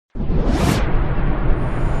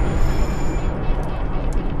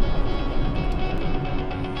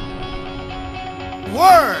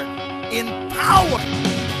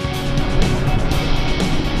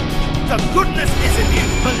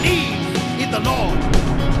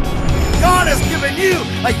a new,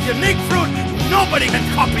 a unique fruit. Nobody can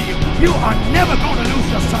copy you. You are never going to lose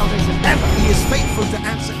your salvation, ever. He is faithful to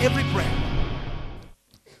answer every prayer.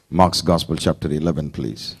 Mark's Gospel, chapter 11,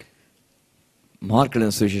 please.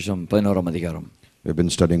 மார்க்கின் சுவிசேஷம் 11ஆம் அதிகாரம். We've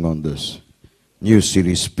been studying on this new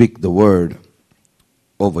series, Speak the Word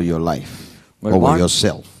over your life, over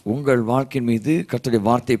yourself. உங்கள் வாழ்க்கையின் மீது கர்த்தருடைய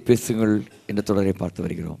வார்த்தை பேசுங்கள் என்ற தொடரை பார்த்து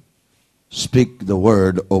வருகிறோம். Speak the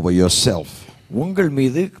Word over yourself. உங்கள்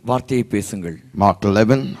மீது வார்த்தையை பேசுங்கள். Mark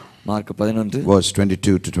 11, mark 11 verse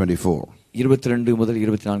 22 to 24. 22 முதல்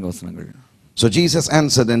 24 வசனங்கள். So Jesus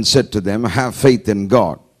answered and said to them, have faith in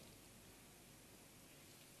God.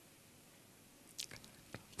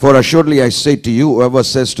 For assuredly I say to you, whoever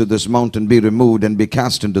says to this mountain, be removed and be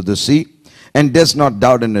cast into the sea, and does not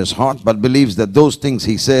doubt in his heart, but believes that those things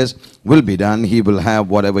he says will be done, he will have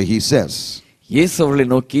whatever he says. இயேசு அவர்களை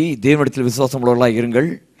நோக்கி, தேவனிடத்தில் விசுவாசம் உள்ளவர்களாய் இருங்கள்.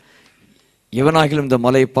 எவனாகிலும் இந்த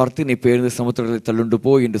மலையை பார்த்து நீ பெயர்ந்து சமுத்திரத்தில் தள்ளுண்டு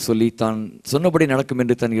போ என்று சொல்லி தான் சொன்னபடி நடக்கும்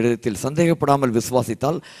என்று தன் இடத்தில் சந்தேகப்படாமல்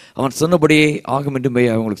விசுவாசித்தால் அவன் சொன்னபடியே ஆகும் என்று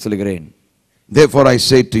உங்களுக்கு சொல்கிறேன். Therefore I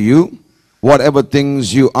say to you, whatever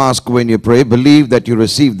things you ask when you pray, believe that you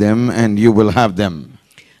receive them and you will have them.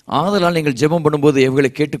 ஆதலால் நீங்கள் ஜெபம் பண்ணும்போது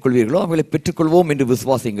எவைகளை கேட்டுக்கொள்வீர்களோ அவைகளை பெற்றுக்கொள்வோம் என்று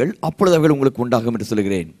விசுவாசிங்கள், அப்பொழுது அவைகள் உங்களுக்கு உண்டாகும் என்று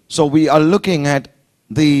சொல்கிறேன். So we are looking at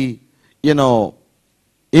the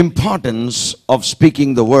importance of speaking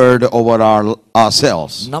the word over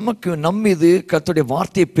ourselves. நமக்கு நம்மீது கர்த்தருடைய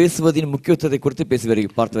வார்த்தையை பேசுவதின் முக்கியத்துவத்தை குறித்து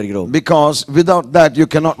பார்த்து வருகிறோம். Because without that you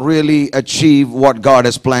cannot really achieve what God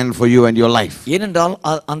has planned for you and your life. ஏனென்றால்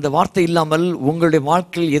அந்த வார்த்தை இல்லாமல் உங்களுடைய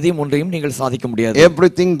வாழ்க்கையில் எதையும் ஒன்றையும் நீங்கள் சாதிக்க முடியாது.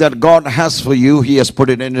 Everything that God has for you, he has put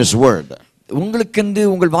it in his word. உங்களுக்கென்று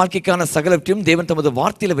உங்கள் வாழ்க்கைக்கான சகலவற்றையும் தேவன் தமது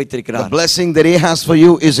வார்த்தையில வைத்திருக்கிறார். The blessing that he has for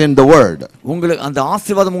you is in the word. உங்களுக்கு அந்த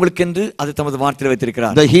ஆசீர்வாதம் உங்களுக்கென்று அது தமது வார்த்தையில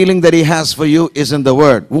வைத்திருக்கிறார். The healing that he has for you is in the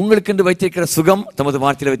word. உங்களுக்கென்று வைத்திருக்கிற சுகம் தமது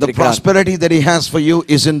வார்த்தையில வைத்திருக்கிறார். The prosperity that he has for you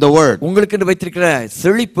is in the word. உங்களுக்கென்று வைத்திருக்கிற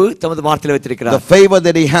செழிப்பு தமது வார்த்தையில வைத்திருக்கிறார். The favor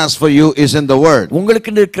that he has for you is in the word.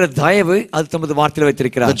 உங்களுக்கென்று இருக்கிற தயவு அது தமது வார்த்தையில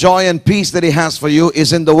வைத்திருக்கிறார். The joy and peace that he has for you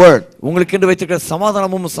is in the word. உங்களுக்கென்று வைத்திருக்கிற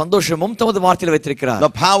சமாதானமும் சந்தோஷமும் தமது வார்த்தையில வைத்திருக்கிறார்.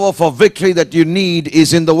 The power for victory that you need is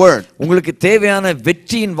in the word. உங்களுக்கு தேவையான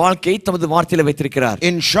வெற்றியின் வாழ்க்கை தமது வார்த்தையில வைத்திருக்கிறார்.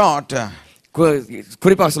 In short,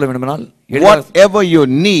 குறிப்பாக சொல்ல வேண்டுமானால் whatever you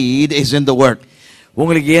need is in the word.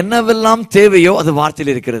 உங்களுக்கு என்னவெல்லாம் தேவையோ அது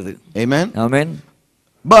வார்த்தையில இருக்கிறது. Amen. Amen.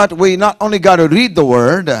 But we not only got to read the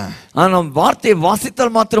word, நாம் வார்த்தையை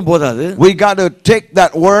வாசித்தால் மாத்திரம் போதாது. We got to take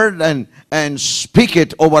that word and speak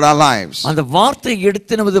it over our lives. அந்த வார்த்தையை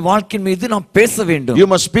எடுத்து நமது வாழ்க்கையின் மீது நாம் பேச வேண்டும். You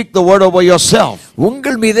must speak the word over yourself.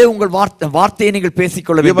 உங்கள் மீதே உங்கள் வார்த்தையை நீங்கள்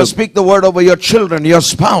பேசிக்கொள்ள வேண்டும். You must speak the word over your children, your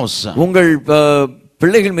spouse. உங்கள்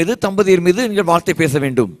பிள்ளைகள் மீது, தம்பதியர் மீது நீங்கள் வார்த்தை பேச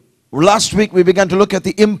வேண்டும். Last week we began to look at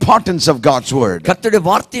the importance of God's word. கர்த்தருடைய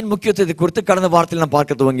வார்த்தையின் முக்கியத்துவத்தை குறித்து கடந்த வாரத்தில் நாம்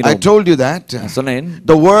பார்க்க துவங்கினோம். I told you that. சொன்னேன்.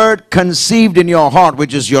 The word conceived in your heart,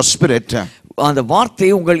 which is your spirit. அந்த வார்த்தை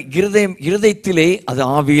உங்கள் இருதயத்திலே, அது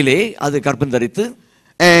ஆவியிலே அது கர்ப்பம் தரித்து,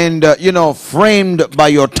 and framed by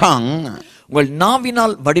your tongue, உங்கள்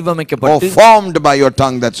நாவினால் வடிவமைக்கப்பட்டு, or formed by your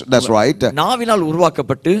tongue, that's right, நாவினால்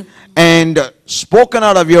உருவாக்கப்பட்டு, and spoken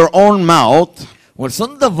out of your own mouth, உங்கள்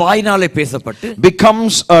சொந்த வாயினாலே பேசப்பட்டு,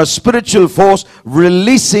 becomes a spiritual force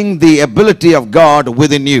releasing the ability of God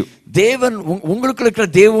within you. தேவன் உங்களுக்கு இருக்கிற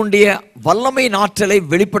தேவனுடைய வல்லமையின் ஆற்றலை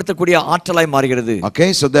வெளிப்படுத்தக்கூடிய ஆற்றலாய் மாறுகிறது. Okay,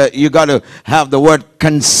 so that you got to have the word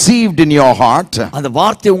conceived in your heart, அந்த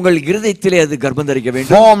வார்த்தை உங்கள் இருதயத்திலே அது கர்ப்பம் தரிக்க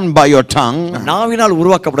வேண்டும், formed by your tongue, நாவினால்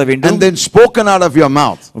உருவாக்கப்பட வேண்டும், and then spoken out of your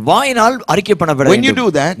mouth. வாயினால் அறிக்கை பண்ணப்பட வேண்டும். When you do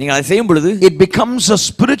that, நீங்க அதை செய்யும் பொழுது it becomes a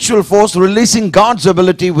spiritual force releasing God's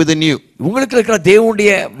ability within you. உங்களுக்கு இருக்கிற தேவனுடைய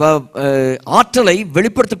ஆற்றலை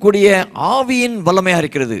வெளிப்படுத்தக்கூடிய ஆவியின் வல்லமையா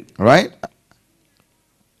இருக்கிறது. Right?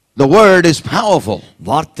 The word is powerful.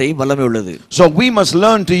 வார்த்தை வல்லமை உள்ளது. So we must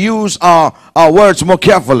learn to use our words more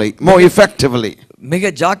carefully, more effectively.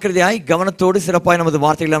 மிக ஜாக்கிரதையாய் கவனத்தோடு சிறப்பாய் நமது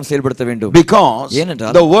வார்த்தைகளை நாம் செயல்படுத்த வேண்டும். Because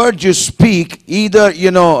the word you speak either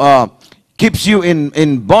keeps you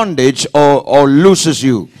in bondage or looses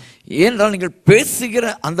you. ஏனென்றால் நீங்கள்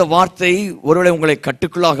பேசுகிற அந்த வார்த்தை ஒருவேளை உங்களை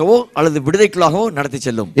கட்டுக்குள்ளாகவோ அல்லது விடுதலைக்குள்ளாகவோ நடத்தி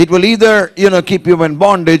செல்லும். It will either keep you in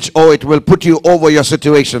bondage or it will put you over your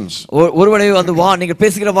situations. ஒருவேளை அந்த நீங்கள்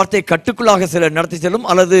பேசுகிற வார்த்தை கட்டுக்குள்ளாக நடத்தி செல்லும்,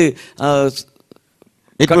 அல்லது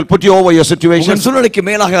it will put you over your situations, சூழ்நிலைக்கு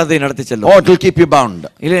மேலாக அதை நடத்தி செல்லும், or it will keep you bound.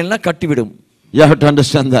 இல்லைன்னா கட்டிவிடும். You have to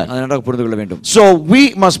understand that. அதை நன்றாக புரிந்து கொள்ள வேண்டும். So we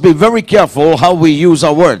must be very careful how we use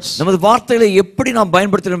our words. நமது வார்த்தைகளை எப்படி நாம்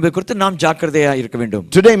பயன்படுத்துகிறோம் என்பது குறித்து நாம் ஜாக்கிரதையாக இருக்க வேண்டும்.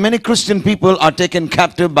 Today many Christian people are taken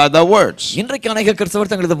captive by their words. இன்றைக்கு अनेक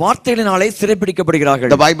கிறிஸ்தவர்கள் தங்களது வார்த்தைகளினாலே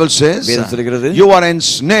சிறைப்பிடிக்கப்படுகிறார்கள். The Bible says வேதம் சொல்கிறது, you are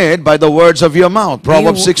ensnared by the words of your mouth.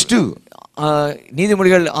 Proverbs 6:2.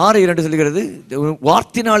 நீதிமொழிகள் 6:2 சொல்கிறது,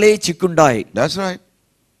 வார்த்தினாலே சிக்குண்டாய். That's right.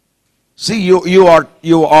 See,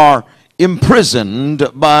 you are imprisoned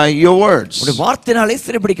by your words. உடைய வார்த்தையினாலே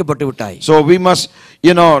சிறைபிடிக்கப்பட்டு விட்டாய். So we must,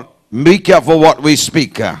 be careful what we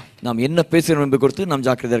speak. நாம் என்ன பேசுகிறோம் என்பது குறித்து நாம்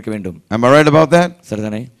ஜாக்கிரதையா இருக்க வேண்டும். Am I right about that?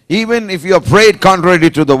 சரிதானே? Even if you have prayed contrary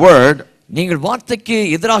to the word, நீங்கள் வார்த்தைக்கு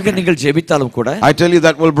எதிராக நீங்கள் ஜெபித்தாலும் கூட, I tell you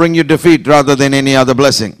that will bring you defeat rather than any other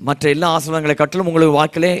blessing. மற்ற எல்லா ஆசீர்வாதங்களை காட்டிலும் உங்களுக்கு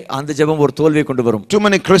வாழ்க்கையிலே அந்த ஜெபம் ஒரு தோல்வியை கொண்டு வரும். Too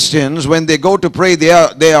many Christians, when they go to pray,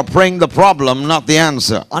 they are praying the problem, not the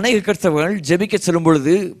answer. அநேக கிறிஸ்தவர்கள் ஜெபிக்க செல்லும்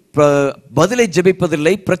பொழுது பதிலை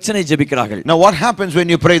ஜெபிப்பதில்லை, பிரச்சனை ஜெபிக்கிறார்கள். Now what happens when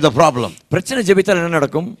you pray the problem? பிரச்சனை ஜெபித்தால் என்ன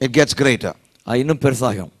நடக்கும்? It gets greater. இன்னும்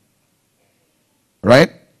பெருசாகும். Right?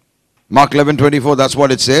 Mark 11:24, that's what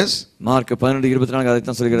it says. Mark 12:24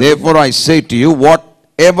 அதைத்தான் சொல்கிறது. Therefore I say to you,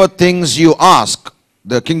 whatever things you ask,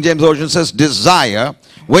 the King James Version says, desire,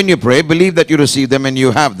 when you pray, believe that you receive them and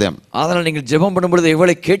you have them. அதனால் நீங்கள் ஜெபம் பண்ணும் பொழுது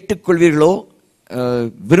எவ்வளவு கேட்டுக்கொள்வீர்களோ,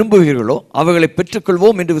 விரும்புவீர்களோ அவைகளை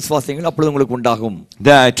பெற்றுக்கொள்வோம் என்று விசுவாசியுங்கள், அப்பொழுது உங்களுக்கு உண்டாகும்.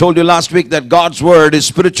 I told you last week that God's word is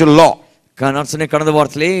spiritual law. நான் சொன்ன கடந்த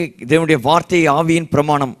வாரத்திலே தேவனுடைய வார்த்தை ஆவியின்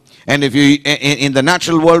பிரமாணம். And if you in the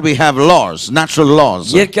natural world we have laws, natural laws.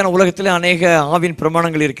 இயற்கையான உலகத்திலே अनेक ஆவியின்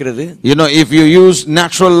பிரமாணங்கள் இருக்கிறது. If you use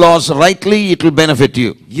natural laws rightly, it will benefit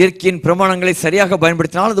you. இயற்கையின் பிரமாணங்களை சரியாக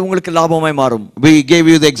பயன்படுத்தினால் அது உங்களுக்கு லாபமாய் மாறும். We gave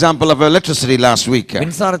you the example of electricity last week.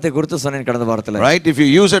 மின்சாரத்தை குறித்து சொன்னேன் கடந்த வாரத்திலே. Right? If you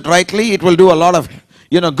use it rightly, it will do a lot of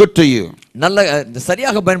good to you. நல்ல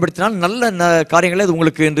சரியாக பயன்படுத்தினால் நல்ல காரியங்களை அது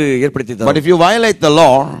உங்களுக்கு என்று ஏற்படுத்தி தரும். But if you violate the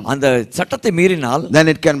law, அந்த சட்டத்தை மீறினால், then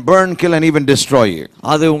it can burn, kill and even destroy you.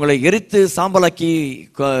 அது உங்களை எரித்து சாம்பலாக்கி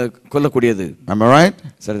கொல்லக்கூடியது. Am I right?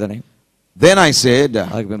 சரிதானே? Then I said,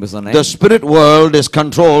 சொன்னேன், the spirit world is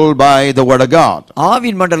controlled by the word of God.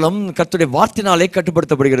 ஆவியின் மண்டலம் கர்த்தருடைய வார்த்தையினாலே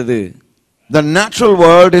கட்டுப்படுத்தப்படுகிறது. The natural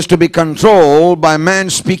world is to be controlled by man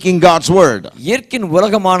speaking God's word. இயற்கையின்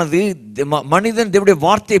உலகமானது மனிதன் தேவனுடைய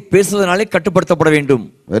வார்த்தையை பேசுவதனாலே கட்டுப்படுத்தப்பட வேண்டும்.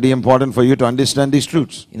 Very important for you to understand these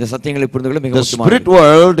truths. இந்த சத்தியங்களை புரிந்து கொள்ள மிக The முக்கியமானது. spirit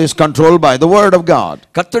world is controlled by the word of God.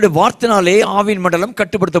 கர்த்தருடைய வார்த்தையினாலே ஆவியின் மண்டலம்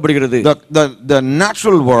கட்டுப்படுத்தப்படுகிறது. The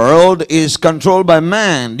natural world is controlled by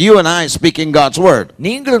man, you and I speaking God's word.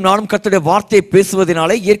 நீங்களும் நானும் கர்த்தருடைய வார்த்தையை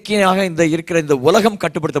பேசுவதனாலே இயற்கையாக இருக்கிற இந்த உலகம்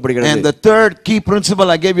கட்டுப்படுத்தப்படுகிறது. And the third key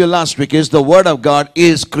principle I gave you last week is the word of God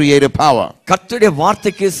is creative power. கர்த்தருடைய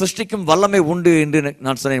வார்த்தைக்கு சிருஷ்டிக்கும் வல்லமை உண்டு என்று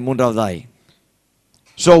நான் சொன்னேன் மூன்றாவதாய்.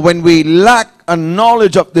 So when we lack a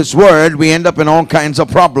knowledge of this word, we end up in all kinds of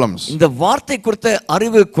problems. இந்த வார்த்தை குறித்த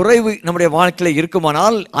அறிவு குறைவு நம்முடைய வாழ்க்கையில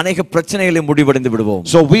இருக்குமானால் अनेक பிரச்சனைகளை முடிவடைந்து விடுவோம்.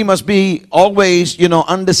 So we must be always,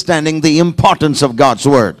 understanding the importance of God's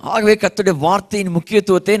word. ஆகவே கர்த்தருடைய வார்த்தையின்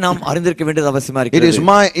முக்கியத்துவத்தை நாம் அறிந்திருக்க வேண்டியது அவசியமா இருக்கிறது.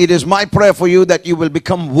 It is my prayer for you that you will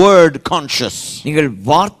become word conscious. நீங்கள்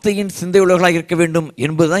வார்த்தையின் சிந்தை உள்ளவர்களாக இருக்க வேண்டும்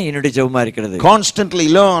என்பதுதான் என்னுடைய ஜெபமா இருக்கிறது. Constantly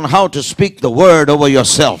learn how to speak the word over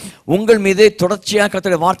yourself. உங்கள் மீதே தொடர்ச்சியாக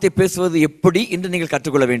கர்த்தருடைய வார்த்தை பேசுவது எப்படி என்று நீங்கள்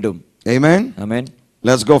கற்றுக்கொள்ள வேண்டும். Amen. Amen.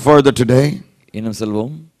 Let's go further today. இன்னும்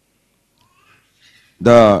செல்வோம்.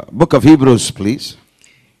 The book of Hebrews, please.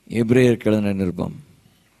 எபிரேயர் எழுதின நிருபம்.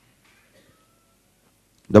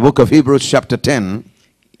 The book of Hebrews chapter 10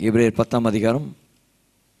 எபிரேயர் 10ஆம் அதிகாரம்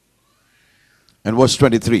and verse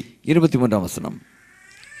 23. 23ஆம் வசனம்.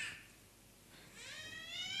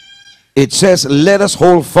 It says, let us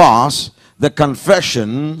hold fast the confession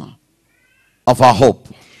of our hope.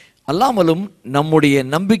 அல்லாமலும் நம்முடைய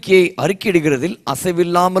நம்பிக்கையை அறிக்கையிடுகிறதில்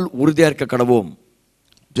அசைவில்லாமல் உறுதியாக இருக்க கடவோம்.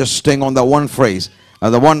 Just staying on that one phrase,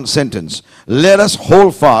 the one sentence. Let us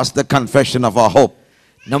hold fast the confession of our hope.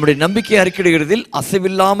 நம்முடைய நம்பிக்கையை அறிக்கையிடுகிறதில்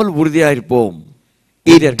அசைவில்லாமல் உறுதியாக இருப்போம்.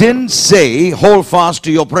 It didn't say hold fast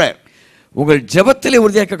to your prayer. உங்கள் ஜெபத்திலே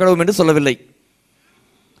உறுதியாக இருக்க கடவோம் என்று சொல்லவில்லை.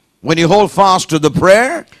 When you hold fast to the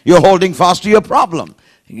prayer, you're holding fast to your problem.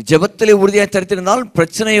 ஜெபத்திலே உறுதியாக தரித்திருந்தால்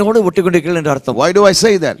பிரச்சனையோடு ஒட்டிக்கொண்டிருக்கிறீர்கள் என்று அர்த்தம். Why do I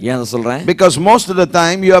say that? ஏன் சொல்றேன்? Because most of the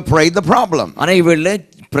time you have prayed the problem. அநேக வேளையிலே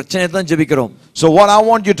பிரச்சனையை தான் ஜெபிக்கிறோம். So what I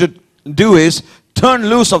want you to do is turn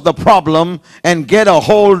loose of the problem and get a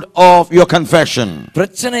hold of your confession.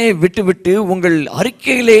 பிரச்சனையை விட்டு உங்கள்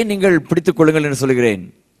அறிக்கையிலே நீங்கள் பிடித்துக் கொள்ளுங்கள் என்று சொல்கிறேன்.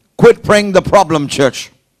 Quit praying the problem, church.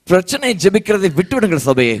 பிரச்சனையை ஜெபிக்கிறதை விட்டுவிடுங்கள்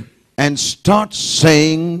சபையே. And start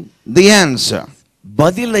saying the answer.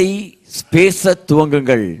 பதிலை பேச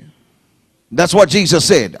துவங்குங்கள். That's what Jesus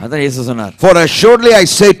said. அதான் இயேசு சொன்னார். For assuredly I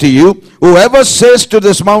say to you, whoever says to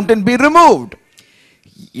this mountain be removed.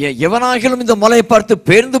 எவனாகிலும் இந்த மலையை பார்த்து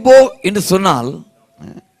பெயர்ந்து போ என்று சொன்னால்,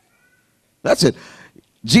 that's it.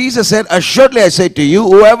 Jesus said, assuredly I say to you,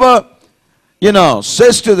 whoever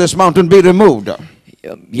says to this mountain be removed.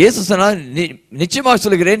 இயேசு சொன்னார், நிச்சயமாக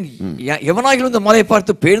சொல்கிறேன், எவனாகிலும் இந்த மலையை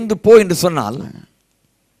பார்த்து பெயர்ந்து போ என்று சொன்னால்.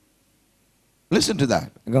 Listen to that.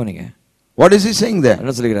 கவனிங்க. What is he saying there?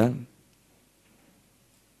 என்ன சொல்கிறார்?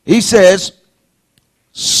 He says,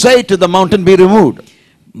 say to the mountain, be removed.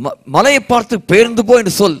 மலையை பார்த்து பெயர்ந்து போ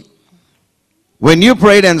என்று சொல். When you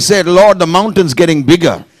prayed and said, Lord, the mountain's getting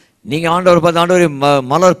bigger. நீங்க ஆண்டவர் பார்த்து ஆண்டவரே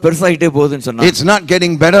மலை பெருசாயிட்டே போகுதுன்னு சொன்னா. It's not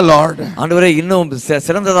getting better, Lord. ஆண்டவரே இன்னும்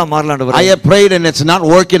சிறந்ததா மாறல ஆண்டவரே. I have prayed and it's not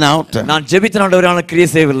working out. நான் ஜெபித்தேன் ஆண்டவரே ஆனா கிரியை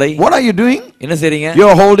செய்யவில்லை. What are you doing? என்ன செய்றீங்க?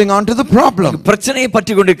 You're holding on to the problem. பிரச்சனையை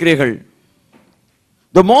பற்றி கொண்டிருக்கிறீர்கள்.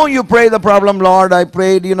 The more you pray the problem, Lord, I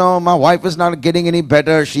prayed, my wife is not getting any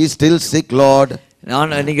better. She's still sick, Lord.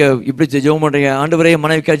 நான் நீங்க இப்படி ஜெபம் பண்றீங்க ஆண்டவரே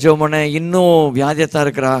மனைவிக்கு ஜெபம் பண்ண இன்னும் வியாதியா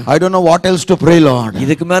இருக்கறா. I don't know what else to pray, Lord.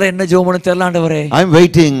 இதுக்கு மேல என்ன ஜெபம் பண்ண தெரியல ஆண்டவரே. I'm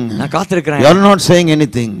waiting. நான் காத்திருக்கிறேன். You are not saying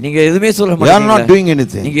anything. நீங்க எதுமே சொல்ல மாட்டீங்க. You are not doing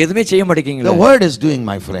anything. நீங்க எதுமே செய்ய மாட்டீங்க. The word is doing,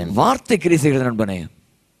 my friend. வார்த்தை கிரியை செய்கிறது நண்பனே.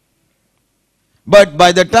 But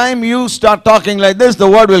by the time you start talking like this,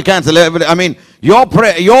 the word will cancel. I mean, your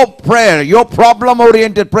prayer, your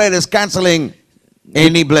problem-oriented prayer is canceling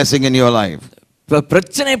any blessing in your life.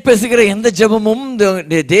 பிரச்சனை பேசுகிற எந்த ஜெபமும்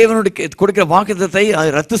தேவனுடைய கொடுக்கிற வாக்குத்தத்தத்தை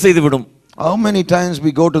ரத்து செய்து விடும். How many times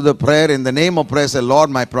we go to the prayer in the name of prayer, say, Lord,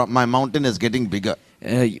 my mountain is getting bigger.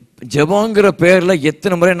 ஜெபம்ங்கற பேர்ல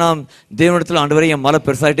எத்தனை முறை நாம் தேவனிடத்தில் ஆண்டவரே என் மலை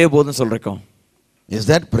பெருசாயிட்டே போகுதுன்னு சொல்றோம். Is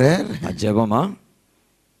that prayer? ஜெபமா?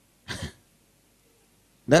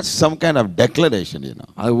 That's some kind of declaration,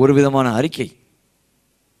 அது ஒரு விதமான அறிக்கை.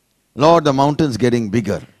 Lord, the mountain's getting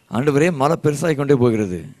bigger. ஆண்டவரே மலை பெருசாகி கொண்டே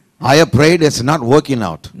போகிறது. I have prayed, it's not working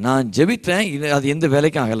out. நான் ஜெபித்தேன் அது எந்த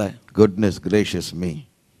வேலைக்கும் ஆகல. Goodness gracious me.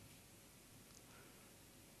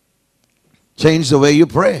 Change the way you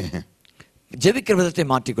pray. ஜெபிக்கிற விதத்தை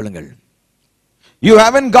மாற்றிக் கொள்ளுங்கள். You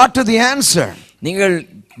haven't got to the answer. நீங்கள்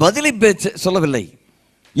பதிலை சொல்லவில்லை.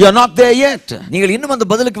 You're not there yet. நீங்கள் இன்னும் அந்த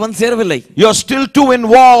பதிலுக்கு வந்து சேரவில்லை. You're still too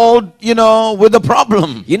involved, with the problem.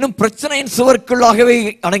 இன்னும் பிரச்சனையின் சுவருக்குள்ளாகவே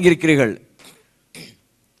அடங்கி இருக்கிறீர்கள்.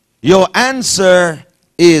 Your answer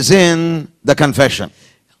is in the confession.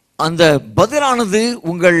 அந்த பதிலானது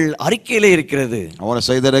உங்கள் அறிக்கையிலே இருக்கிறது. I want to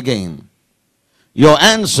say that again. Your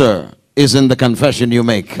answer is in the confession you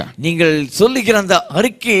make. நீங்கள் சொல்லுகிற அந்த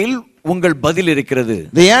அறிக்கையில் உங்கள் பதில் இருக்கிறது.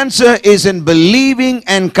 The answer is in believing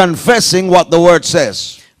and confessing what the word says.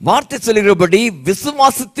 வார்த்தை சொல்லுகிறபடி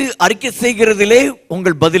விசுவாசித்து அறிக்கை செய்கிறதிலே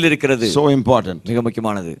உங்கள் பதில் இருக்கிறது. So important. மிக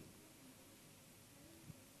முக்கியமானது.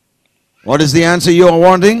 What is the answer you are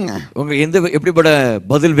wanting? உங்களுக்கு எந்த எப்படிப்பட்ட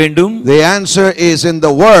பதில் வேண்டும்? The answer is in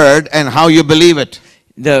the word and how you believe it.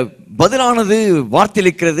 இந்த பதிலானது வார்த்தையில்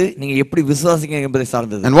இருக்கிறது, நீங்க எப்படி விசுவாசிங்க என்பதை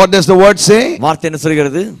சார்ந்தது. And what does the word say? வார்த்தை என்ன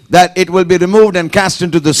சொல்கிறது? That it will be removed and cast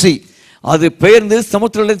into the sea. அது பெயர்ந்து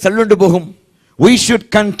சமுத்திரத்தில் தள்ளுண்டு போகும். We should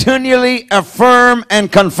continually affirm and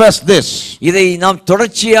confess this. இதை நாம்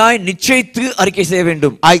தொடர்ச்சியாய் நிச்சயித்து அறிக்கை செய்ய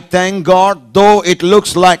வேண்டும். I thank God, though it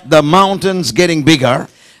looks like the mountains getting bigger.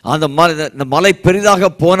 அந்த மலை பெரிதாக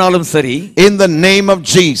போனாலும் சரி, in the name of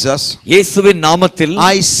Jesus, இயேசுவின் நாமத்தில்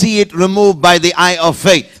I see it removed by the eye of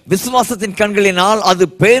faith. விசுவாசத்தின் கண்களினால் அது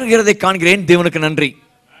பெயர்கிறதை காண்கிறேன். தேவனுக்கு நன்றி.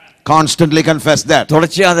 Constantly confess that.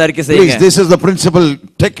 தொடர்ச்சியாக அறிக்கை செய்யுங்க. Please, this is the principle.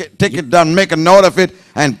 Take it down, make a note of it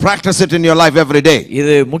and practice it in your life every day.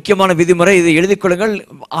 இது முக்கியமான விதிமுறை. இதை எழுதிக் கொள்ளுங்கள்.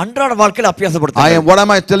 அன்றாட வாழ்க்கையில் அபியாசப்படுத்துங்கள். What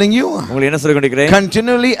am I telling you? உங்களுக்கு என்ன சொல்ல கொண்டிருக்கிறேன்?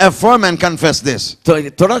 Continually affirm and confess this.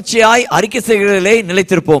 தொடர்ச்சியாய் அறிக்கை செய்கிறதிலே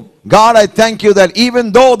நிலைத்திருப்போம். God, I thank you that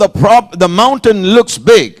even though the mountain looks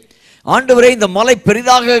big, ஆண்டவரே இந்த மலை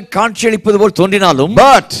பெரிதாக காட்சியளிப்பது போல் தோன்றினாலும்,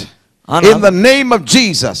 but in the name of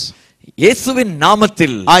Jesus, இயேசுவின்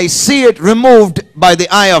நாமத்தில் I see it removed by the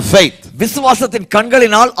eye of faith. விசுவாசத்தின்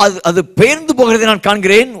கண்களினால் அது பெயர்ந்து போகிறதை நான்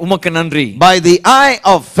காண்கிறேன். உமக்கு நன்றி. By the eye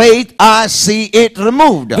of faith I see it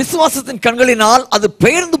removed. விசுவாசத்தின் கண்களினால் அது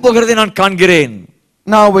பெயர்ந்து போகிறதை நான் காண்கிறேன்.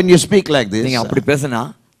 Now when you speak like this, நீங்க அப்படி பேசினா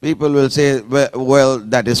people will say, well,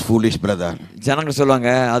 that is foolish, brother. ஜனங்க சொல்வாங்க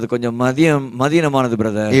அது கொஞ்சம் மதியனமானது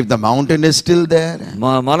brother. If the mountain is still there,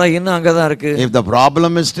 மலை இன்னும் அங்க தான் இருக்கு. if the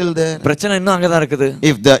problem is still there, பிரச்சனை இன்னும் அங்க தான் இருக்குது.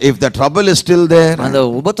 if the trouble is still there, அந்த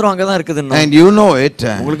உபத்திரம் அங்க தான் இருக்குது, and you know it,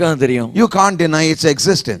 உங்களுக்கு தான் தெரியும், you can't deny its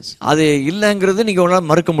existence. அது இல்லங்கிறது நீங்க உங்களால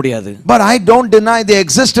மறுக்க முடியாது. But I don't deny the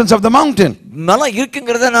existence of the mountain. மலை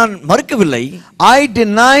இருக்குங்கிறத நான் மறுக்கவில்லை. I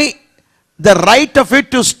deny the right of it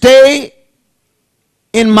to stay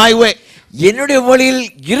in my way. என்னுடைய வழியில்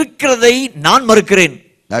இருக்கிறதை நான் மறுக்கிறேன்.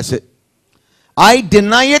 That's it. I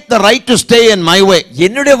deny it the right to stay in my way.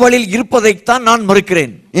 என்னுடைய வழியில் இருப்பதை தான் நான்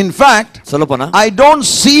மறுக்கிறேன். In fact, சொல்லப்போனா I don't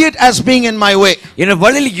see it as being in my way. என்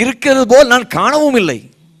வழியில் இருக்கிறது போல் நான் காணவும் இல்லை.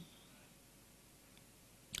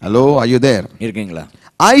 Hello, are you there? இருக்கீங்களா?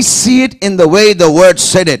 I see it in the way the word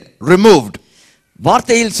said it, removed.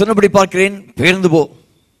 வார்த்தையில் சொன்னபடி பார்க்கிறேன், பெயர்ந்து போ.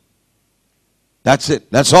 That's it.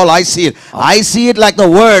 That's all I see it. I see it like the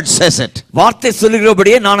word says it. வார்த்தை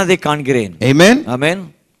சொல்லுகிறபடியே நான் அதை காண்கிறேன். Amen. Amen.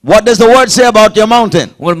 What does the word say about your mountain?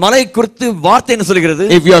 உங்கள் மலை குறித்து வார்த்தை என்ன சொல்கிறது?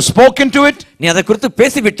 If you have spoken to it, நீ அதை குறித்து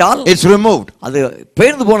பேசிவிட்டால் it's removed. அது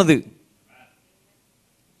பெயர்ந்து போனது.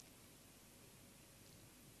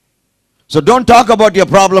 So don't talk about your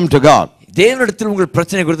problem to God. தேவனிடத்தில் உங்கள்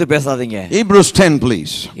பிரச்சனை குறித்து பேசாதீங்க. Hebrews 10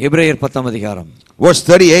 please. எபிரேயர் 10 அதிகாரம் Verse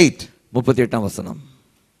 38. 38 வசனம்.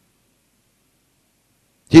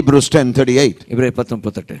 Hebrews 10:38. எபிரேயர்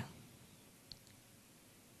 10:38.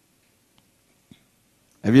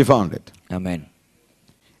 Have you found it? Amen.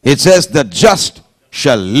 It says the just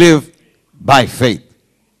shall live by faith.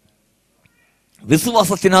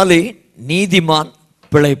 விசுவாசத்தினாலே நீதிமான்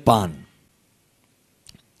பிழைப்பான்.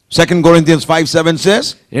 2 Corinthians 5:7 says,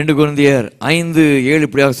 2 கொரிந்தியர் 5:7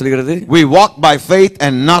 இப்படியாக சொல்கிறது, we walk by faith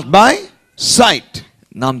and not by sight.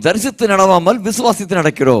 நாம் தரிசித்து நடவாமல் விசுவாசித்து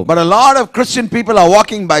நடக்கிறோம். But a lot of Christian people are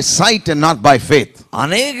walking by sight and not by faith.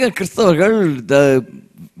 அநேக கிறிஸ்தவர்கள்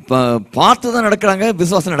பார்த்து தான் நடக்கிறாங்க,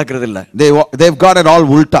 விசுவாசம் நடக்கிறது இல்ல. They've got it all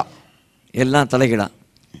ulta. எல்லாம் தலைகீழா.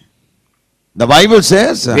 The Bible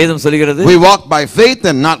says, வேதம் சொல்கிறது, we walk by faith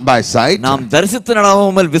and not by sight. நாம் தரிசித்து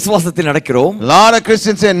நடவாமல் விசுவாசத்தில் நடக்கிறோம். A lot of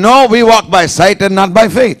Christians say, no, we walk by sight and not by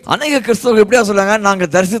faith. அநேக கிறிஸ்தவர்கள் இப்படியா சொல்றாங்க, நாங்க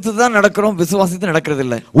தரிசித்து தான் நடக்கிறோம், விசுவாசித்து நடக்கிறது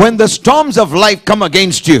இல்ல. When the storms of life come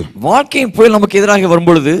against you, வாழ்க்கையின் புயல் நமக்கு எதிராக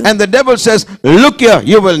வரும்பொழுது, and the devil says, look here,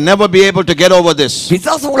 you will never be able to get over this.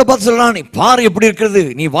 பிசாசு உங்களை பார்த்து சொல்றான், நீ பாரு எப்படி இருக்குது,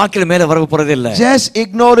 நீ வாழ்க்கையில மேல வர போறதே இல்ல. Just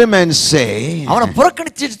ignore him and say, அவனை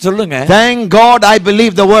புறக்கணிச்சு சொல்லுங்க, thank God I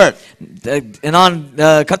believe the word. நான்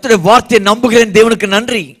கர்த்தருடைய வார்த்தையை நம்புகிறேன், தேவனுக்கு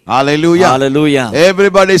நன்றி. Hallelujah. Hallelujah.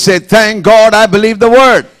 Everybody say, thank God I believe the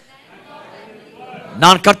word.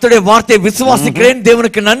 நான் கர்த்தருடைய வார்த்தையை விசுவாசிக்கிறேன்,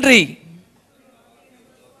 தேவனுக்கு நன்றி.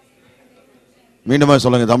 மீண்டுமா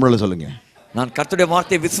சொல்லுங்க, தமிழ்ல சொல்லுங்க. நான் கர்த்தருடைய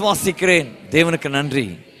வார்த்தையை விசுவாசிக்கிறேன், தேவனுக்கு நன்றி.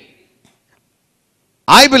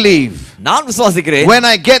 I believe. நான் விசுவாசிக்கிறேன். When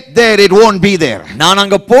I get there it won't be there. நான்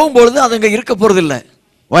அங்க போகும்போது அது அங்க இருக்க போறது இல்ல.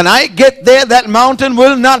 When I get there that mountain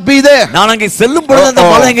will not be there. நான் அங்க செல்லும் பொழுது அந்த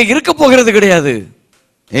மலை அங்க இருக்க போகிறது கிடையாது.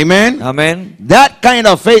 Amen. Amen. That kind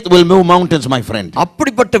of faith will move mountains, my friend.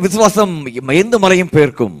 அப்படிப்பட்ட விசுவாசம் எந்த மலையும்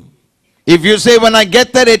பெயர்க்கும். If you say when I get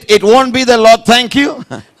there it won't be there, Lord thank you.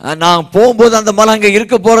 நான் போகும்போது அந்த மலை அங்க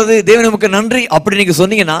இருக்க போறது, தேவனே உமக்கு நன்றி அப்படி நீங்க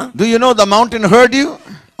சொன்னீங்கன்னா, do you know the mountain heard you?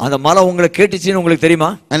 அந்த மலை உங்களை கேட்டுச்சுன்னு உங்களுக்கு தெரியுமா?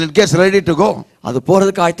 And it gets ready to go. அது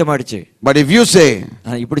போறதுக்கு ஆயத்தமாயிடுச்சு. But if you say,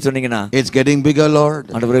 இப்படி சொன்னீங்கன்னா, it's getting bigger, Lord.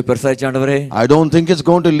 ஆண்டவரே பெருசாயிச்சு ஆண்டவரே. I don't think it's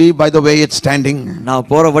going to leave by the way it's standing. நான்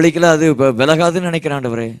போற வழிக்குல அது விலகாதுன்னு நினைக்கிறேன்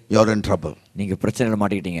ஆண்டவரே. You're in trouble. நீங்க பிரச்சனையில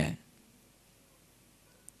மாட்டிக்கிட்டீங்க.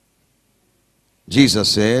 Jesus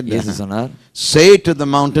said, இயேசு சொன்னார், say to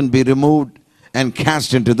the mountain be removed and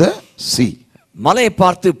cast into the sea. மலையை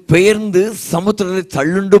பார்த்து பெயர்ந்து சமுத்திரத்தில்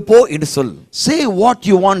தள்ளுண்டு போ என்று சொல். Say what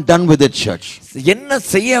you want done with it, church. என்ன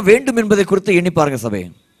செய்ய வேண்டும் என்பதை குறித்து எண்ணி பாருங்க சபை.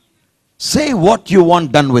 Say what you want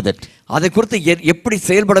done with it. அதை குறித்து எப்படி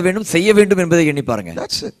செயல்பட வேண்டும், செய்ய வேண்டும் என்பதை எண்ணி பாருங்க.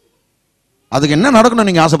 That's it. அதுக்கு என்ன நடக்கணும்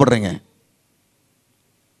நீங்க ஆசைப்படுறீங்க?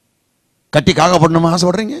 கட்டி காகப்படணுமா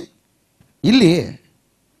ஆசைப்படுறீங்க? இல்லையே.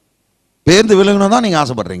 பேர்ந்து விழுங்கணும் தான் நீங்க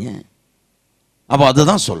ஆசைப்படுறீங்க. அப்ப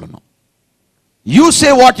அதுதான் சொல்லணும். You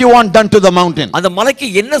say what you want done to the mountain. அந்த மலைக்கு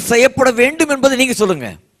என்ன செய்யப்பட வேண்டும் என்பதை நீங்க சொல்லுங்க.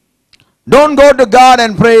 Don't go to God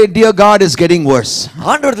and pray, dear God is getting worse.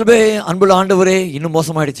 ஆண்டவரே போய் அன்புள்ள ஆண்டவரே இன்னும்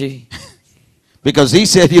மோசமாயிடுச்சு. Because he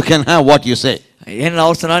said you can have what you say. என்ன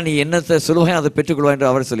அவர் சொன்னா நீ என்னத்தை சொல்லுவாய் அதை பெற்றுக்கொள்வாய் என்று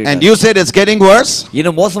அவர் சொல்லிட்டார். And you said it's getting worse.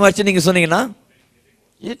 இன்னும் மோசமாயிடுச்சு நீங்க சொன்னீங்கன்னா,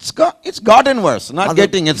 it's gotten worse, not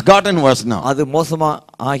getting, it's gotten worse now. அது மோசமா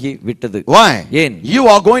ஆகி விட்டது. Why? ஏன்? You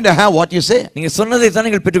are going to have what you say. நீங்க சொன்னதை தான்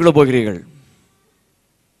நீங்கள் பெற்றுக்கொள்ள போகிறீர்கள்.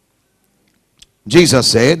 Jesus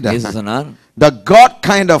said, the God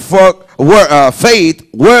kind of faith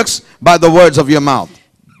works by the words of your mouth.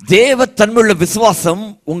 தேவ தன்மையுள்ள விசுவாசம்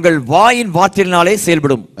உங்கள் வாயின் வார்த்தையினாலே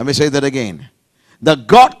செயல்படும். Let me say that again. The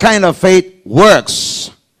God kind of faith works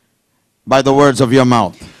by the words of your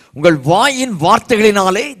mouth. உங்கள் வாயின்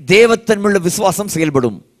வார்த்தைகளினாலே தேவ தன்மையுள்ள விசுவாசம்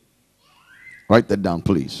செயல்படும். Write that down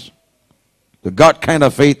please. The God kind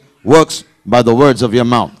of faith works by the words of your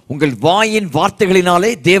mouth. உங்கள் வாயின் வார்த்தைகளினாலே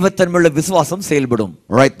தேவ தன்மையுள்ள விசுவாசம் செயல்படும்.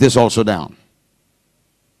 Write this also down.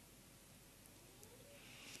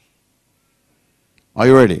 Are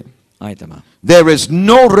you ready? ஆயத்தமா. There is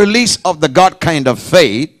no release of the God kind of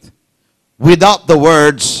faith without the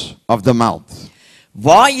words of the mouth.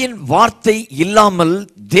 வாயின் வார்த்தை இல்லாமல்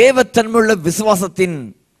தேவ தன்மையுள்ள விசுவாசத்தின்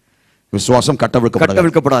விசுவாசம்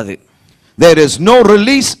கட்டவிழ்க்கப்படாது. There is no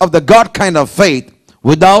release of the God kind of faith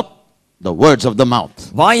without the words of the mouth.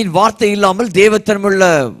 வாயின் வார்த்தை இல்லாமல் தேவ தன்மையுள்ள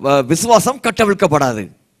விசுவாசம் கட்டவிழ்க்கப்படாது.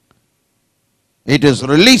 It is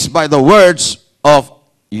released by the words of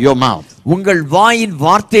your mouth. உங்கள் வாயின்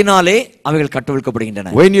வார்த்தையினாலே அவைகள்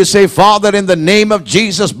கட்டவிழ்க்கப்படுகின்றன. When you say, Father, in the name of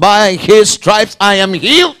Jesus, by his stripes I am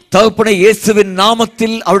healed. தகப்பனே இயேசுவின்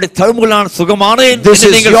நாமத்தில் அவருடைய தழும்புகளால் சுகமானேன் This என்று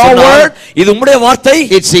is நீங்கள் your சொன்னால், word. இது உம்முடைய வார்த்தை.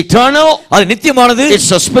 It's eternal. அது நித்தியமானது. It's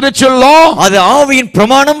a spiritual law. அது ஆவியின்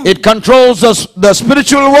பிரமாணம். It controls the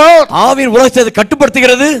spiritual world. ஆவியின் உலகத்தை அது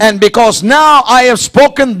கட்டுப்படுத்துகிறது. And because now I have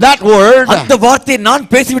spoken that word, அந்த வார்த்தையை நான்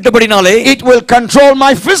பேசிவிட்டபடினாலே it will control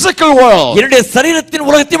my physical world. என்னுடைய சரீரத்தின்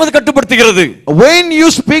உலகத்தையும் அது கட்டுப்படுத்துகிறது. When you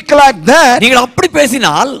speak like that, நீங்கள் அப்படி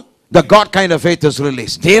பேசினால் the God kind of faith is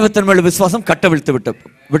released. தேவத்தின் மேல் விசுவாசம் கட்டவிழ்த்து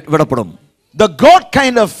விடப்படும். The God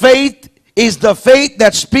kind of faith is the faith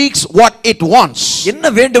that speaks what it wants.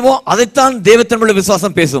 என்ன வேண்டுமோ அதைத்தான் தேவத்தின் மேல்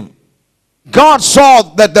விசுவாசம் பேசும். God saw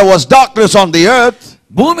that there was darkness on the earth,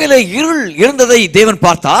 பூமியிலே இருள் இருந்ததை தேவன்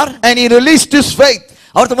பார்த்தார். and he released his faith.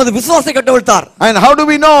 அவர் தமது விசுவாசத்தை கட்டவிழ்த்தார். And how do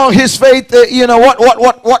we know his faith?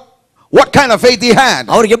 What kind of faith he had?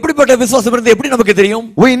 அவர் எப்படிப்பட்ட விசுவாசம் இருந்தது எப்படி நமக்கு தெரியும்?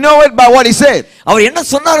 We know it by what he said. அவர் என்ன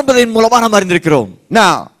சொன்னார் என்பதன் மூலமா நாம் அறிந்திருக்கிறோம்.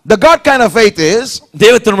 Now, the God kind of faith is,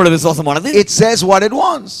 தேவத்தின் மேல் விசுவாசமானது it says what it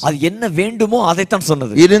wants. அது என்ன வேண்டுமோ அதைத்தான்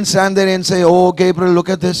சொன்னது. He didn't stand there and say, "Oh, Gabriel,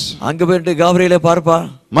 look at this. அங்க போயிட்டு காபிரியேலே பாருப்பா.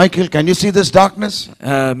 Michael, can you see this darkness?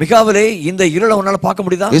 மிகாவேலே இந்த இருளை உன்னால பார்க்க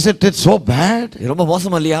முடியுதா? Isn't it so bad? ரொம்ப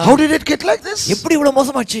மோசமா இல்லையா? How did it get like this? எப்படி இவ்வளவு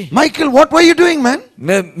மோசமாச்சு? Michael, what were you doing, man?"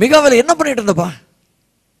 மிகாவேலே என்ன பண்ணிட்டு இருந்தப்பா?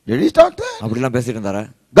 Did he talk that? அப்படிலாம் பேசிட்டு இருந்தாரா?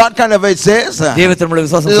 God kind of faith says, தேவத்தின் மேல்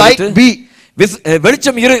விசுவாசம் "Light சொல்லிட்டு be."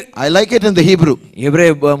 வெளிச்சம் இரு. I like it in the Hebrew.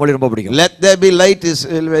 எபிரேய மொழி ரொம்ப பிடிக்கும். Let there be light is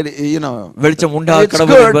very, வெளிச்சம் உண்டாக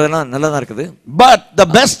கடவுள் என்பதெல்லாம் நல்லதா இருக்குது. But the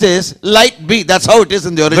best is light be. That's how it is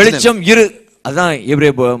in the original. வெளிச்சம் இரு. அதான்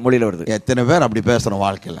எபிரேய மொழியில வருது. எத்தனை பேர் அப்படி பேசுறோம்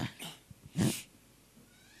வாழ்க்கையில?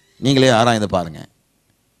 நீங்களே ஆராய்ந்து பாருங்க.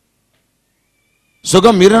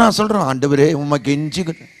 சுகம் இரு நான் சொல்றேன். ஆண்டவரே உம்மை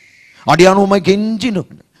கெஞ்சுகிறேன். அடியான் உம்மை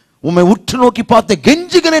கெஞ்சினேன். உம்மை உற்று நோக்கி பார்த்து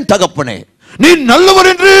கெஞ்சுகிறேன் தகப்பனே. நீ நல்லவர்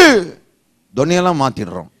என்று துனியெல்லாம்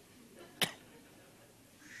மாத்திடுறோம்.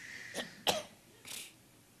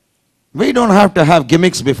 We don't have to have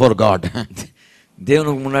gimmicks before God.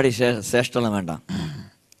 தேவனுக்கு முன்னாடி சேஷ்டலாம் வேண்டாம்.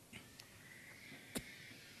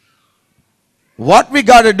 What we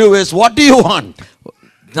got to do is, what do you want?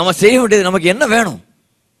 நம்ம செய்ய வேண்டியது நமக்கு என்ன வேணும்?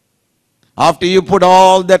 After you put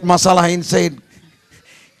all that masala inside,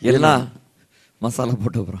 எல்லாம் மசாலா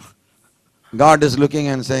போட்டு அப்புறம் God is looking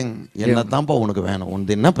and saying, என்ன தான்ப்பா உனக்கு வேணும்?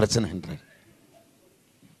 உனது என்ன பிரச்சனை என்ற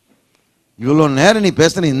இவ்வளோ நேரம் நீ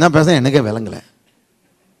பேசுன என்ன பேச எனக்கே விளங்கல.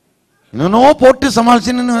 இன்னொன்னோ போட்டு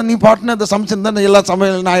சமாளிச்சுன்னு நீ பாட்டுன்னு அதை சமைச்சிருந்தா எல்லா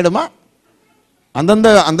சமையல் ஆயிடுமா?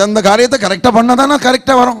 அந்தந்த காரியத்தை கரெக்டாக பண்ணாதானே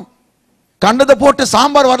கரெக்டாக வரும். கண்டதை போட்டு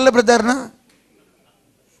சாம்பார் வரல பிரதர்னா,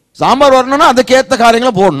 சாம்பார் வரணும்னா அதுக்கேற்ற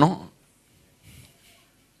காரியங்களை போடணும்.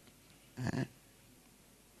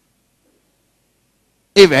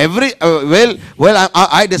 If every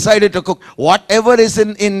I decided to cook whatever is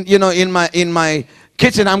in my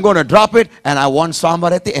kitchen, I'm going to drop it, and I want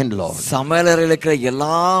sambar at the end, Lord. சமையலறையில இருக்கிற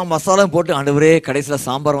எல்லா மசாலாவும் போட்டு ஆண்டவரே கடைசில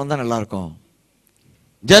சாம்பார் வந்தா நல்லா இருக்கும்.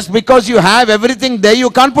 Just because you have everything there, you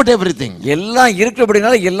can't put everything. எல்லாம்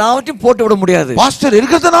இருக்கிறபடினால எல்லாவற்றையும் போட்டு விட முடியாது. பாஸ்டர்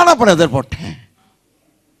இருக்கிறதுனால அப்புறம் எதை போட்டேன்?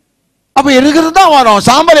 அப்ப இருக்கிறது தான் வரும்,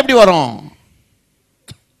 சாம்பார் எப்படி வரும்?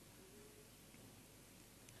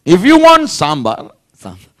 If you want sambar,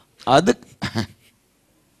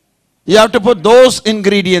 you have to put those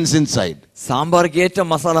ingredients inside. சாம்பாருக்கு ஏற்ற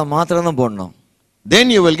மசாலா மாத்திரம் தான் போடணும். Then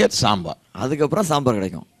you will get sambar. அதுக்கப்புறம் சாம்பார்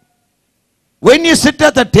கிடைக்கும். When you sit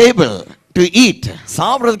at the table to eat,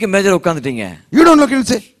 சாப்பிடுறதுக்கு major உட்கார்ந்துட்டீங்க. You don't look and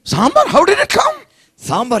say, "Sambar, how did it come?"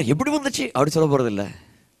 Sambar எப்படி வந்துச்சு அப்படி சொல்ல போறது இல்ல.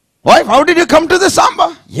 Wife, how did you come to the sambar?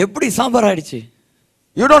 எப்படி சாம்பார் ஆயிடுச்சு?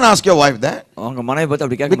 You don't ask your wife that. அவங்க மனைவி பார்த்து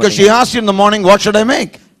அப்படி கேட்க Because she asked you in the morning, "What should I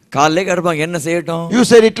make?" காலையில கேட்பாங்க என்ன செய்யட்டும்? You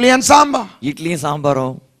said idli and sambar. இட்லியும்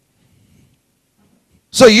சாம்பாரும்.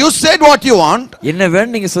 So you said what you want. என்ன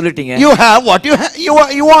வேணும் நீங்க சொல்லிட்டீங்க. You have what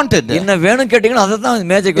you wanted. என்ன வேணும் கேட்டீங்கன்னா அதான்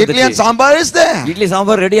மேஜிக் வந்துச்சு. Idli and sambar is there. Idli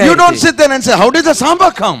sambar ready ஆயிடுச்சு. You don't sit there and say, "How did the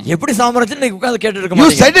sambar come?" எப்படி சாம்பார் வந்து நீங்க உட்கார்ந்து கேட்டிட்டு இருக்க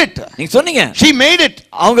மாட்டீங்க. You said it. நீங்க சொன்னீங்க. She made it.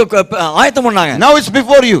 அவங்க ஆயத்தம் பண்ணாங்க. Now it's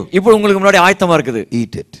before you. இப்போ உங்களுக்கு முன்னாடி ஆயத்தமா இருக்குது.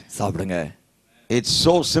 Eat it. சாப்பிடுங்க. It's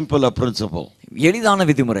so simple a principle. எளிதான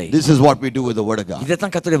விதிமுறை. This is what we do with the word of God.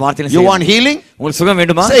 இதைத்தான் கர்த்தருடைய வார்த்தையில செய்யணும். You want healing? உங்களுக்கு சுகம்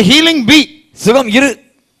வேண்டுமா? Say healing be. சுகம் இரு.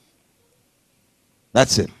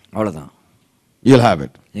 That's it. அவ்வளவுதான். You'll have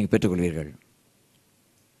it. நீங்க பெற்றுக்கொள்வீர்கள்.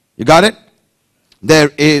 You got it? There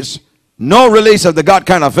is no release of the God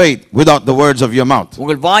kind of faith without the words of your mouth.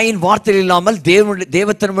 உங்கள் வாயின் வார்த்தைகள் இல்லாமல்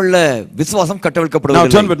தேவத்தினுள்ள விசுவாசம்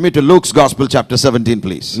கட்டவிழ்க்கப்படுவதில்லை. Now turn with me to Luke's Gospel chapter 17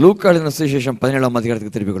 please. லூக்கா எழுதின சுவிசேஷம் 17ஆம்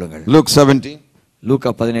அதிகாரத்துக்கு திருப்பிக் கொள்ளுங்கள். Luke 17 Luca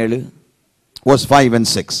 17 verse 5 and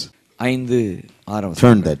 6. 5 6.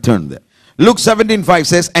 Turn there. Luke 17:5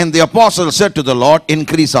 says, and the apostles said to the Lord,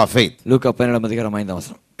 increase our faith. லூக்கா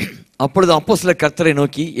 17:5 அப்பொழுது அப்போஸ்தலர் கர்த்தரை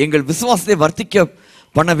நோக்கி எங்கள் விசுவாசத்தை வர்த்திக்க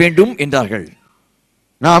பண்ண வேண்டும் என்றார்கள்.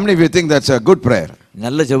 Now, how many of you think that's a good prayer?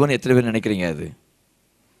 நல்ல ஜெபம் எத்தனை பேர் நினைக்கிறீங்க அது?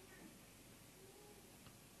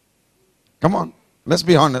 Come on, let's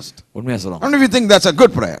be honest. உண்மையா How சொல்லுங்க. many of you think that's a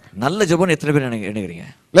good prayer? நல்ல ஜெபம் எத்தனை பேர் நினைக்கிறீங்க?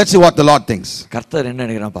 Let's see what the Lord thinks. கர்த்தர் என்ன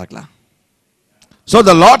நினைக்கிறான் பார்க்கலாம். So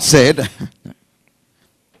the Lord said,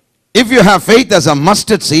 if you have faith as a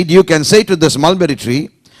mustard seed, you can say to this mulberry tree,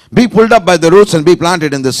 be pulled up by the roots and be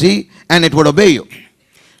planted in the sea, and it would obey you.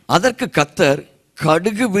 அதற்கு கர்த்தர்,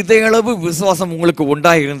 கடுகு விதையளவு விசுவாசம் உங்களுக்கு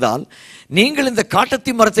உண்டாயிருந்தால் நீங்கள் இந்த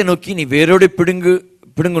காட்டத்தி மரத்தை நோக்கி நீ வேரோடு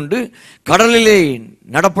பிடுங்குண்டு கடலிலே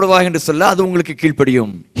நடப்படுவாய் என்று சொல்ல அது உங்களுக்கு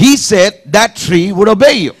கீழ்ப்படியும். He said that tree would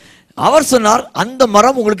obey you. அவர் சொன்னார் அந்த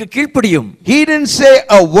மரம் உங்களுக்கு கீழ்ப்படியும். He didn't say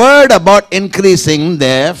a word about increasing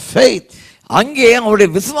their faith. அங்கே அவருடைய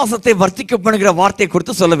விசுவாசத்தை வர்த்திக்க பண்ணுகிற வார்த்தை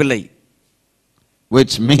குறித்து சொல்லவில்லை.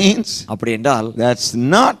 Which means அப்படி என்றால் that's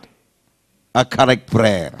not a correct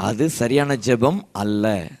prayer. அது சரியான ஜெபம் அல்ல.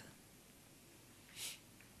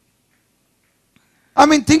 I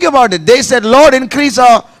mean, think about it. They said, Lord, increase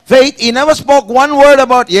our faith. He never spoke one word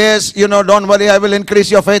about, yes, don't worry, I will increase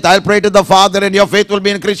your faith. I'll pray to the Father and your faith will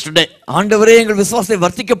be increased today. ஆண்டவரே எங்கள் விசுவாசத்தை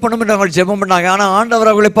வர்த்திக்க பண்ணும் என்று அவர்கள் ஜெபம் பண்ணாங்க. ஆனா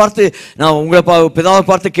ஆண்டவர் அவர்களை பார்த்து, நான் உங்களை பிதாவை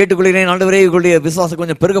பார்த்து கேட்டுக்கொள்கிறேன், ஆண்டவரே உங்களுடைய விசுவாசம்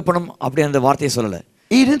கொஞ்சம் பெருக பண்ணும் அப்படி அந்த வார்த்தையை சொல்லல.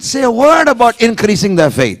 He didn't say a word about increasing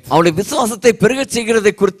their faith. அவருடைய விசுவாசத்தை பெருக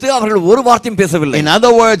செய்கிறதை குறித்து அவர்கள் ஒரு வார்த்தையும் பேசவில்லை. In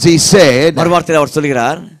other words, he said, மறுவார்த்தையில் அவர்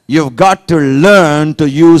சொல்கிறார், you've got to learn to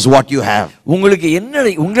use what you have. உங்களுக்கு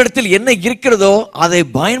உங்களிடத்தில் என்ன இருக்கிறதோ அதை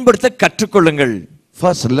பயன்படுத்த கற்றுக்கொள்ளுங்கள்.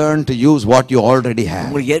 First learn to use what you already have.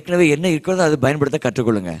 உங்களுக்கு ஏற்கனவே என்ன இருக்கிறதோ அதை பயன்படுத்த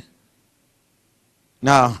கற்றுக்கொள்ளுங்க.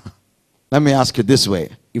 Now, let me ask you this way.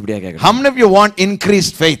 இப்படியா கேட்க, How many of you want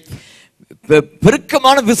increased faith?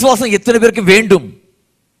 பெருக்கமான விசுவாசம் எத்தனை பேருக்கு வேண்டும்?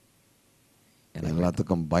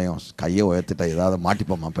 எல்லாத்துக்கும் பயம், கையை உயர்த்திட்டா ஏதாவது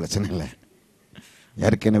மாட்டிப்போமா, பிரச்சனை இல்லை,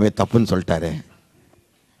 ஏற்கனவே தப்புன்னு சொல்லிட்டாரு.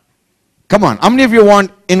 Come on, how many of you want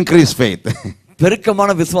increased faith?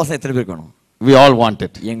 பெருக்கமான விசுவாசம் எத்தனை பேருக்கு வேணும்? We all want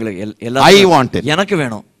it. எங்களுக்கு I want it. எனக்கு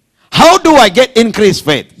வேணும். How do I get increased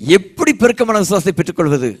faith? எப்படி பெருக்கமான விசுவாசத்தை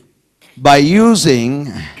பெற்றுக்கொள்வது? By using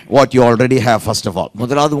what you already have, first of all.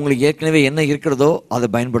 முதலாவது உங்களுக்கு ஏற்கனவே என்ன இருக்கிறதோ அதை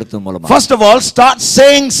பயன்படுத்தும் மூலமா. First of all, start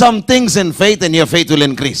saying some things in faith and your faith will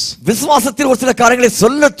increase. விசுவாசத்தில் ஒரு சில காரியங்களை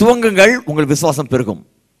சொல்ல துவங்குங்கள், உங்கள் விசுவாசம் பெருகும்.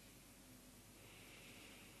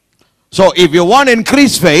 So if you want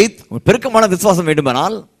increased faith, பெருக்கமான விசுவாசம்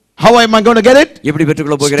வேண்டுமானால் how am I going to get it? எப்படி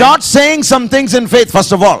பெற்றுக்கொள்ள போகிறேன்? Start saying some things in faith,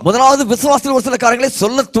 first of all. முதலாவது விசுவாசத்தில் ஒரு சில காரியங்களை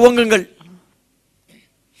சொல்ல துவங்குங்கள்.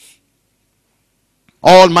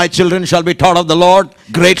 All my children shall be taught of the Lord.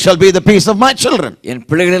 Great shall be the peace of my children. என்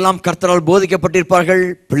பிள்ளைகள் எல்லாம் கர்த்தரால் போதிக்கப்பட்டிருப்பார்கள்,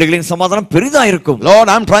 பிள்ளைகளின் சமாதானம் பெரிதா இருக்கும். Lord,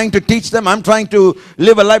 I'm trying to teach them, I'm trying to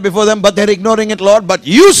live a life before them, but they're ignoring it, Lord. But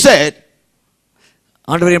you said,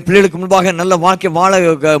 ஆண்டவரே என் பிள்ளைகளுக்கு முன்பாக நல்ல வாழ்க்கை வாழ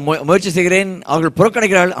முயற்சி செய்கிறேன், அவர்கள்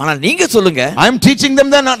புறக்கணிக்கிறார்கள், ஆனால் நீங்க சொல்லுங்க, I'm teaching them,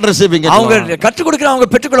 they're not receiving it. அவங்க கற்றுக் கொடுக்கிறாங்க, அவங்க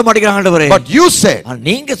பெற்றுக்கொள்ள மாட்டேங்கிறாங்க ஆண்டவரே. But you said,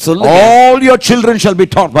 நீங்க சொல்லுங்க, all your children shall be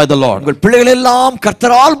taught by the Lord. உங்கள் பிள்ளைகள் எல்லாம்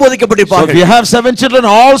கர்த்தரால் So போதிக்கப்பட்டிருப்பார்கள். if you have 7 children,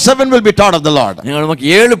 all 7 will be taught of the Lord. நீங்கள் நமக்கு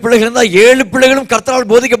 7 பிள்ளைகள் இருந்தா 7 பிள்ளைகளும் கர்த்தரால்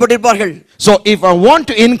போதிக்கப்பட்டிருப்பார்கள். So if I want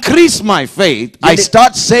to increase my faith, I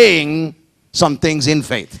start saying some things in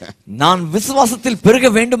faith. நான் விசுவாசத்தில் பெருக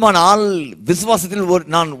வேண்டுமானால் விசுவாசத்தில்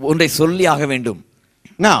நான் ஒன்றை சொல்லி ஆக வேண்டும்.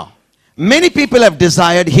 Now, many people have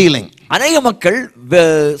desired healing. அநேக மக்கள்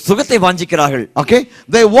சுகத்தை வாஞ்சிக்கிறார்கள். Okay?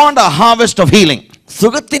 They want a harvest of healing.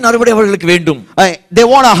 சுகத்தின் அறுவடை அவர்களுக்கு வேண்டும். They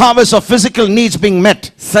want a harvest of physical needs being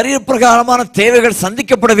met. சரீர பிரகாரமான தேவைகள்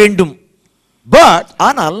சந்திக்கப்பட வேண்டும். But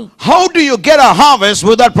ஆனால் how do you get a harvest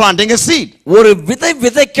without planting a seed? ஒரு விதை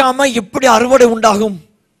விதைக்காம எப்படி அறுவடை உண்டாகும்?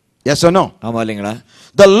 Yes or no? ஆமா இல்லைங்களா?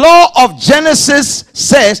 The law of Genesis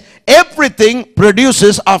says everything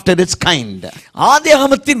produces after its kind.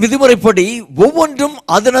 ஆதியாகமத்தின் விதிமுறைப்படி ஒவ்வொன்றும்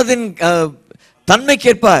அதனதின்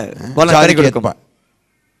தன்மைக்கேற்ப பலன் கொடுக்கும்.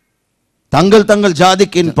 தங்கள் தங்கள்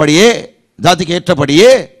ஜாதிக்கு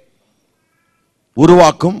ஏற்றபடியே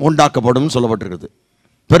உருவாக்கும், உண்டாக்கப்படும் சொல்லப்பட்டிருக்கிறது.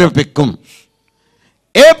 பிறப்பிக்கும்.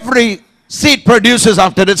 Every seed produces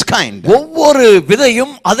after its kind. ஒவ்வொரு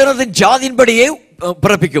விதையும் அதனதின் ஜாதியின்படியே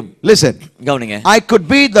பிறப்பிக்கும். Listen, கவனிங்க. I could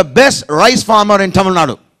be the best rice farmer in Tamil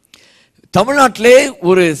Nadu. தமிழ்நாட்டிலே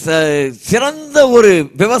ஒரு சிறந்த ஒரு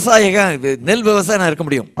விவசாயியா, நெல் விவசாயியா இருக்க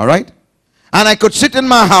முடியும். All right? And I could sit in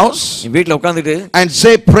my house வீட்ல உட்கார்ந்துட்டு and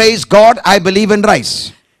say, praise God, I believe in rice.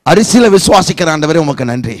 அரிசியில விசுவாசிக்கிற ஆண்டவரே உமக்கு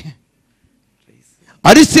நன்றி.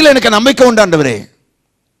 அரிசியில எனக்கு நம்பிக்கை உண்டு ஆண்டவரே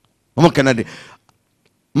உமக்கு நன்றி.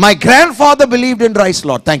 My grandfather believed in rice,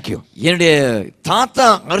 Lord. Thank you. என்னுடைய தாத்தா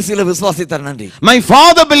அரிசியில விசுவாசித்தார், நன்றி. My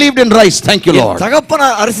father believed in rice. Thank you, Lord.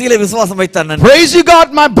 தகப்பனார் அரிசியில விசுவாசம் வைத்தார், நன்றி. Praise you,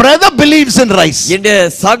 God. My brother believes in rice. என்னுடைய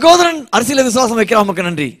சகோதரன் அரிசியில விசுவாசம் வைக்கிறார், உமக்கு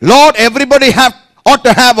நன்றி. Lord, everybody ought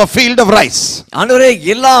to have a field of rice. ஆண்டவரே,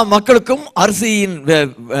 எல்லா மக்களுக்கும் அரிசியின்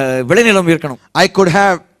விளைநிலம் இருக்கணும். I could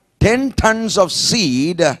have 10 tons of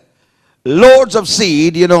seed, loads of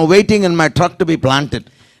seed, waiting in my truck to be planted.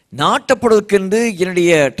 நாட்டப்படுவதற்கு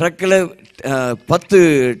என்னுடைய ட்ரக்ல 10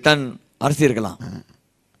 டன் அரிசி இருக்கலாம்.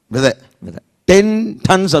 10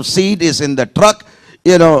 tons of seed is in the truck,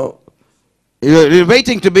 you're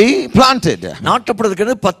waiting to be planted.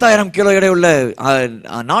 நாட்டப்படுவதற்கு 10,000 kilo எடை உள்ள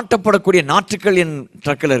நாட்டப்படக்கூடிய நாற்றுக்கள் என்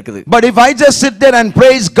ட்ரக்ல இருக்குது. But if I just sit there and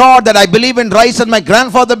praise God that I believe in rice and my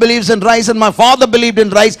grandfather believes in rice and my father believed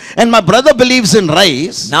in rice and my brother believes in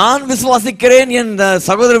rice, நான் விசுவாசிக்கிறேன், என்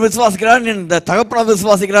சகோதரர் விசுவாசிக்கிறார், என் தகப்பனார்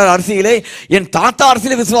விசுவாசிக்கிறார் அரிசியிலே, என் தாத்தா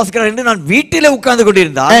அரிசியிலே விசுவாசிக்கிறார் என்று நான் வீட்டிலே உட்கார்ந்து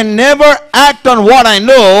கொண்டிருந்தால் and never act on what I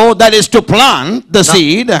know, that is to plant the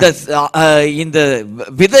seed, இந்த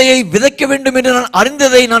விதையை விதைக்க வேண்டும் என்று நான்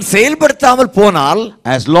அறிந்ததை நான் செயல்படுத்தாமல் போனால்,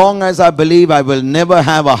 as long as I believe, I will never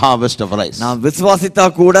have a harvest of rice. நான் விசுவாசித்தா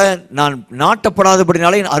கூட நான்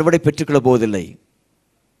நாட்டப்படாதபடினாலே அறுவடை பெற்றுக்கொள்ள போவதில்லை.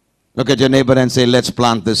 Look at your neighbor and say, let's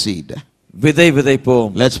plant the seed. விதை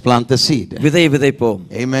விதைப்போம். Let's plant the seed. விதை விதைப்போம்.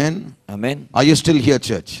 Amen. Amen. Are you still here,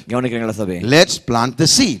 church? கவனிக்கிறீங்களா சபை? Let's plant the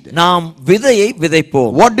seed. நாம் விதையை விதைப்போம்.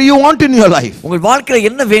 What do you want in your life? உங்கள் வாழ்க்கையில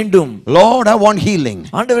என்ன வேண்டும்? Lord, I want healing.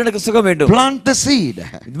 ஆண்டவரே, எனக்கு சுகம் வேண்டும். Plant the seed.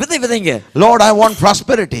 விதை விதைங்க. Lord, I want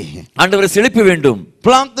prosperity. ஆண்டவரே, செழிப்பு வேண்டும்.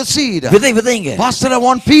 Plant the seed. விதை விதைங்க. Pastor, I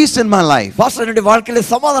want peace in my life. Pastor, என்னுடைய வாழ்க்கையில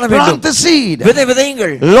சமாதானம் வேண்டும். Plant the seed. விதை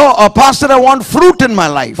விதைங்கள். Lord, Pastor, I want fruit in my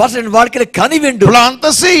life. Pastor, என் வாழ்க்கையில கனி வேண்டும். Plant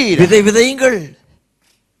the seed. விதை விதைங்கள்.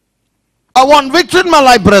 I want victory in my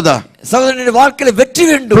life, brother. சகோதரனுடைய வாழ்க்கையில வெற்றி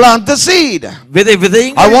வேண்டும். Plant the seed. விதை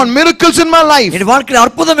விதைங்கள். I want miracles in my life. என் வாழ்க்கையில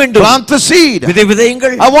அற்புதம் வேண்டும். Plant the seed. விதை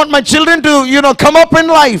விதைங்கள். I want my children to, come up in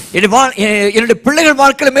life. என்னுடைய பிள்ளைகள்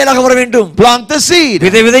வாழ்க்கையில மேலாக வர வேண்டும். Plant the seed.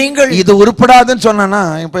 விதை விதைங்கள். இது உருப்படாதுன்னு சொன்னானா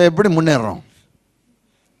இப்ப எப்படி முன்னேறோம்?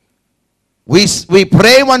 We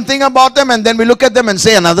pray one thing about them and then we look at them and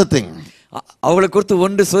say another thing. அவங்களை குறித்து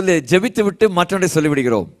ஒன்று சொல்லி ஜெபித்து விட்டு மற்றொன்றை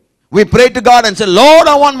சொல்லிவிடுகிறோம். We pray to God and say, Lord,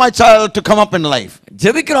 I want my child to come up in life.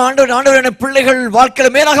 ஜெபிக்கிறோம், ஆண்டவரே, என் பிள்ளைகள் வாழ்க்கையில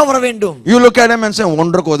மேலாக வர வேண்டும். You look at him and say,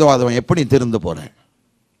 ஒன்றுக்கு உதவாதவன் எப்படி திருந்து போறேன்?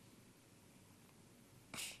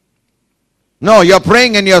 No, you're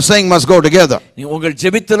praying and you're saying must go together. உங்கள்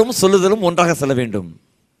ஜெபித்தலும் சொல்லுதலும் ஒன்றாக செல்ல வேண்டும்.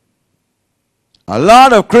 A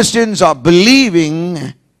lot of Christians are believing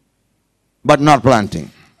but not planting.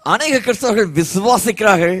 அநேக கிறிஸ்தவர்கள்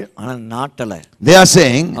விசுவாசிக்கிறார்கள் ஆனால் நாட்டல. They are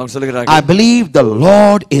saying, I believe the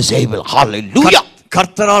Lord is able. Hallelujah.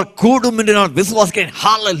 கர்த்தரால் கூடும் என்று நான் விசுவாசிக்கிறேன்.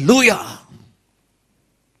 Hallelujah.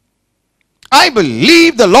 I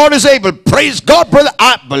believe the Lord is able. Praise God, brother.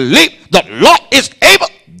 I believe the Lord is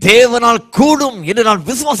able. தேவனால் கூடும் என்று நான்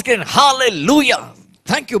விசுவாசிக்கிறேன். Hallelujah.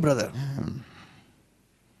 Thank you, brother.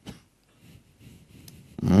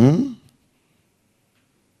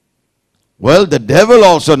 Well, the devil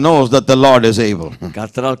also knows that the Lord is able.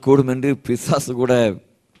 கர்த்தரால் கூடும் என்று பிசாசு கூட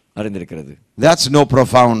அறிந்திருக்கிறது. That's no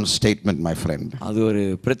profound statement, my friend. அது ஒரு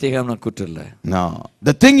பிரத்யேகமான கூற்று இல்ல. No.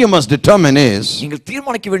 The thing you must determine is, நீங்கள்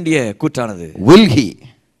தீர்மானிக்க வேண்டிய கூற்றானது, will he?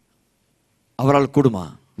 அவரால் கூடுமா?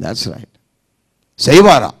 That's right.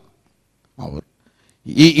 செய்வாரா? அவர்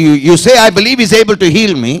You say, I believe he's able to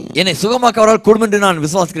heal me. என்னை சுகமாக்க அவரால் கூடும் என்று நான்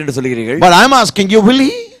விசுவாசிக்கிறேன் என்று சொல்கிறீர்கள். But I'm asking you, will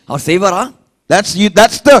he? அவர் செய்வாரா?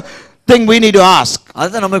 That's the thing we need to ask.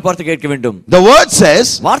 அதுதான் நம்மை பார்த்து கேட்க வேண்டும். The word says,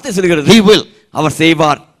 வார்த்தை சொல்கிறது, he will. அவர்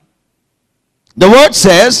செய்வார். The word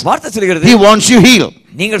says, வார்த்தை சொல்கிறது, he wants you healed.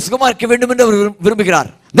 நீங்கள் சுகமாக்க வேண்டும் என்று அவர் விரும்புகிறார்.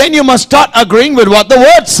 Then you must start agreeing with what the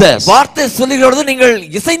word says. வார்த்தை சொல்கிறது, நீங்கள்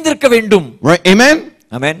இசைந்திருக்க வேண்டும். Right? Amen.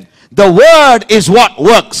 Amen. The word is what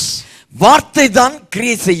works. வார்த்தை தான்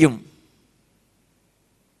கிரியை செய்யும்.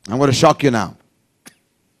 I'm going to shock you now.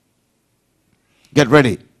 Get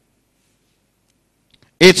ready.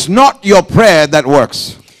 It's not your prayer that works.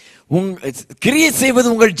 கிரியை செய்வது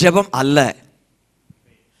உங்கள் ஜெபம் அல்ல.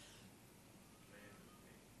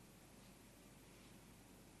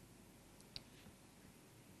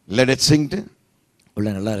 Let it sink in. உள்ள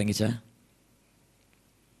நல்லா இறங்கிச்சா?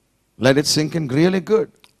 Let it sink in really good.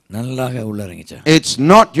 நல்லாக உள்ள இறங்கிச்சா? It's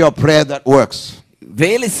not your prayer that works.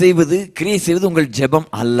 வேலை செய்வது, கிரியை செய்வது உங்கள் ஜெபம்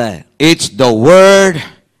அல்ல. It's the word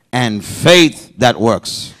and faith that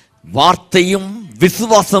works. வார்த்தையும்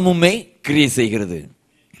விசுவாசமுமே கிரியை செய்கிறது.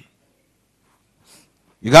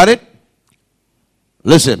 You got it?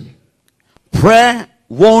 Listen. Prayer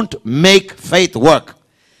won't make faith work.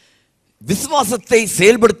 விசுவாசத்தை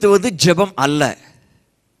செயல்படுத்துவது ஜெபம் அல்ல.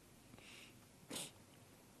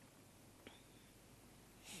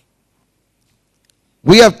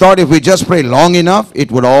 We have thought if we just pray long enough,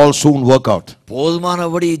 it would all soon work out.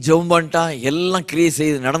 போதுமானபடி ஜெபம் பண்ணிட்டா எல்லாம் கிரியை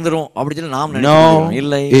செய்து நடந்துரும் அப்படி சொல்லி நாம் No, நினைக்கிறோம்.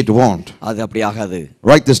 இல்லை, it won't. அது அப்படி ஆகாது.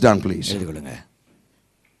 Write this down, please. எழுதி கொள்ளுங்க.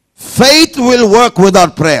 Faith will work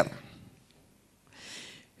without prayer.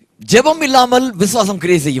 ஜெபம் இல்லாமல் விசுவாசம்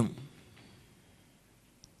கிரியை செய்யும்.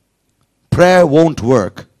 Prayer won't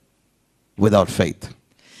work without faith.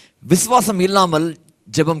 விசுவாசம் இல்லாமல்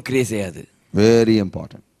ஜெபம் கிரியை செய்யாது. Very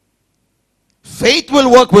important. Faith will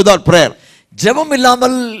work without prayer. ஜெபம்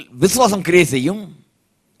இல்லாமல் விசுவாசம் கிரியை செய்யும்.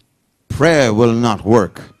 Prayer will not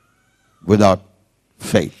work without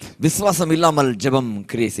faith. விசுவாசம் இல்லாமல் ஜெபம்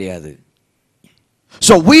கிரியை செய்யாது.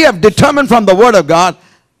 So we have determined from the word of God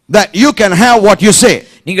that you can have what you say.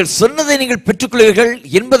 நீங்கள் சொன்னதை நீங்கள் பெற்றுக்கொள்வீர்கள்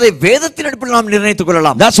என்பதை வேதத்தின் அடிப்படையில் நாம் நிர்ணயித்துக்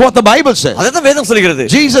கொள்ளலாம். That's what the Bible says. அதான் வேதம் சொல்கிறது.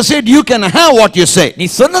 Jesus said you can have what you say. நீ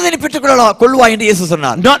சொன்னதை நீ பெற்றுக்கொள்வாய் என்று இயேசு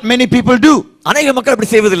சொன்னார். Not many people do. அநேக மக்கள் அப்படி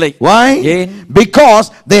செய்வதில்லை. Why? ஏன்? Because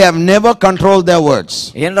they have never controlled their words.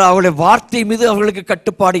 என்றால் அவருடைய வார்த்தை மீது அவர்களுக்கு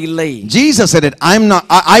கட்டுப்பாடு இல்லை. Jesus said it.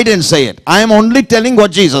 I didn't say it. I am only telling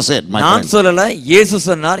what Jesus said, my நான் friend. சொல்லல, இயேசு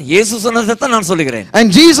சொன்னார். இயேசு சொன்னதை தான் நான் சொல்லுகிறேன். And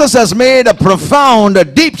Jesus has made a profound, a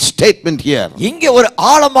deep statement here. இங்கே ஒரு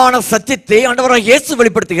ஆழமான சத்தியத்தை ஆண்டவராகிய இயேசு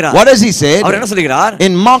வெளிப்படுத்துகிறார். What does he say? அவர் என்ன சொல்கிறார்?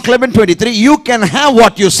 In Mark 11:23, you can have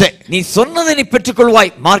what you say. நீ சொன்னதை நீ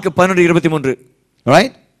பெற்றுக்கொள்வாய். Mark 11:23.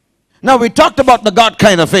 Right? Now we talked about the God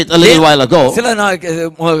kind of faith a little while ago. சில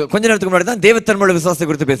கொஞ்ச நேரத்துக்கு முன்னாடி தான் தேவத்தன்மையுள்ள விசுவாசத்தை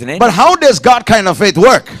குறித்து பேசினேன். But how does God kind of faith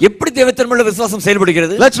work? எப்படி தேவத்தன்மையுள்ள விசுவாசம்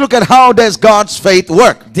செயல்படுகிறது? Let's look at how does God's faith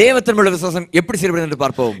work. தேவத்தன்மையுள்ள விசுவாசம் எப்படி செயல்படுகிறது என்று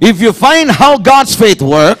பார்ப்போம். If you find how God's faith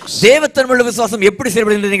works, தேவத்தன்மையுள்ள விசுவாசம் எப்படி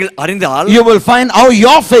செயல்படுகிறது என்று நீங்கள் அறிந்தால், you will find how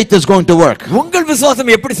your faith is going to work. உங்கள்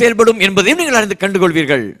விசுவாசம் எப்படி செயல்படும் என்பதையும் நீங்கள் அறிந்து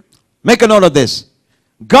கண்டுகொள்வீர்கள். Make a note of this.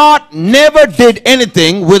 God never did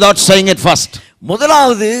anything without saying it first.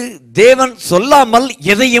 முதலாவது தேவன் சொல்லாமல்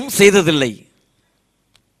எதையும் செய்ததில்லை.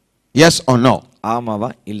 Yes or no? ஆமாவா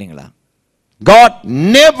இல்லைங்களா? God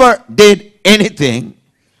never did anything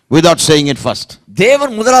without saying it first.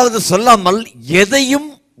 தேவன் முதலாவது சொல்லாமல் எதையும்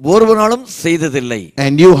ஒருவனாலும் செய்ததில்லை.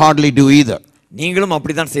 And you hardly do either. நீங்களும்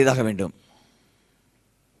அப்படிதான் செய்தாக வேண்டும்.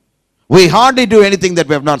 We hardly do anything that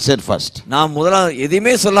we have not said first. நாம் முதலாவது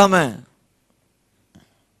எதையுமே சொல்லாம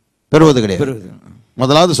பெறுவது கிடையாது.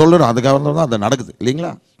 முதலாவது சொல்றோம், அதுக்காக தான் அது நடக்குது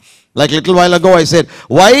இல்லீங்களா? Like little while ago I said,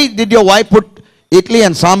 why did your wife put idli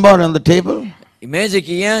and sambar on the table?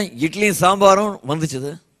 மேஜைக்கு ஏன் இட்லியும் சாம்பாரும்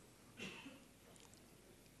வந்துச்சுது?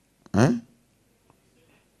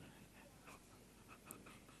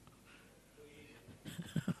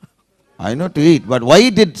 I know to eat, but why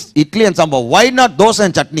did idli and sambar? Why not dosa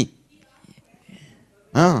and chutney?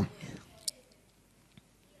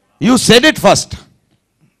 You said it first,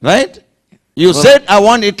 right? You said I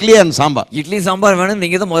want idli and sambar. Idli sambar வேணும்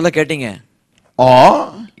நீங்க தான் முதல்ல கேட்டீங்க. Or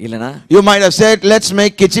இல்லனா you might have said, let's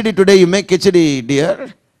make khichdi today. You make khichdi, dear.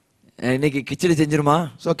 இன்னைக்கு khichdi செஞ்சிருமா?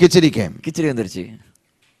 So khichdi came. Khichdi வந்துருச்சு.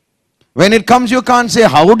 When it comes, you can't say,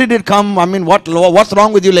 how did it come? I mean, what's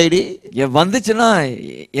wrong with you, lady? வந்துச்சுன்னா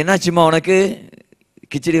என்னாச்சுமா உனக்கு?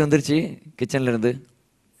 கிச்சடி வந்துருச்சு கிச்சன்ல இருந்து.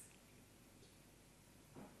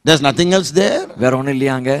 There's nothing else there. வேற ஒண்ணும்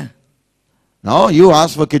இல்லையாங்க? No, you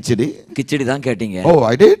asked for khichdi. Khichdi தான் கேட்டீங்க. Oh,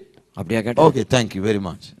 I did? அப்படியே கேட்டேன். Okay, thank you very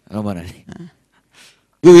much. ரொம்ப நன்றி.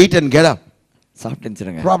 You eat and get up.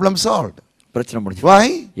 சாப்பிட்டுருங்க. Problem solved. பிரச்சனை முடிஞ்சு. Why?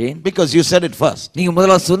 ஏன்? Because you said it first. நீங்க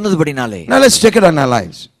முதல்ல சொன்னதுபடினாலே. Now let's check it on our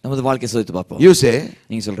lives. நமது வாழ்க்கையை சோதித்து பார்ப்போம். You say,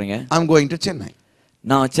 நீங்க சொல்றீங்க, I'm going to Chennai.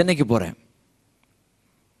 நான் சென்னைக்கு போறேன்.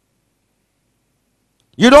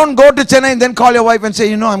 You don't go to Chennai and then call your wife and say,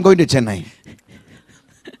 you know, I'm going to Chennai.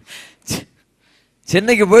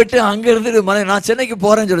 சென்னைக்கு போயிட்டு அங்க இருந்து நான் சென்னைக்கு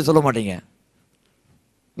போறேன்னு சொல்ல மாட்டீங்க.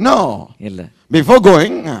 No. இல்ல. Before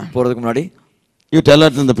going, போறதுக்கு முன்னாடி you tell her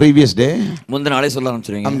in the previous day, முந்தின நாளே சொல்ல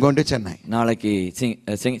ஆரம்பிச்சிருவீங்க. I'm going to Chennai. நாளைக்கு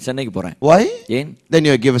சென்னைக்கு போறேன். Why? ஏன்? Then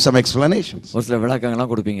you give some explanations. ஒரு சில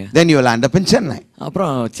விளக்கங்கள்லாம் கொடுப்பீங்க. Then you will end up in Chennai.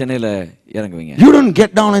 அப்புறம் சென்னையில இறங்குவீங்க. You don't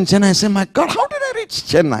get down in Chennai and say, my God, how did I reach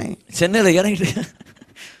Chennai? சென்னையில இறங்கிட்டு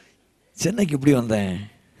சென்னைக்கு இப்படி வந்தேன்.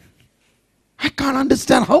 I can't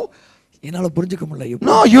understand how. என்னால புரிஞ்சுக்க முடியல.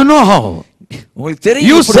 No, you know how. உங்களுக்கு தெரியும்.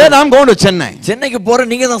 You said I'm going to Chennai. சென்னைக்கு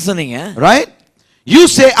போறேன் நீங்க தான் சொன்னீங்க. Right? You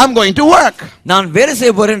say I'm going to work. நான் வேலை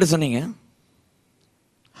செய்ய போறேன்னு சொன்னீங்க.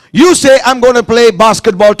 You say I'm going to play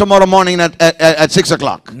basketball tomorrow morning at 6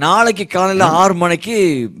 o'clock. நாளைக்கு காலையில 6 மணிக்கு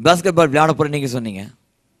பாஸ்கெட்பால் விளையாட போறேன்னு நீங்க சொன்னீங்க.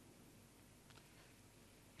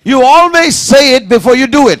 You always say it before you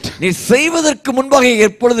do it. நீ செய்வதற்கு முன்பாக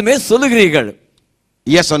எப்பொழுதுமே சொல்லுகிறீர்கள்.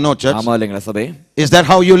 Yes or no, church? ஆமா இல்லைங்களா சபை? Is that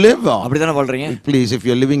how you live? அப்படிதானே வாழ்றீங்க? Please, if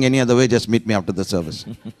you're living any other way, just meet me after the service.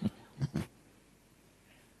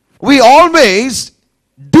 We always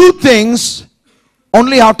do things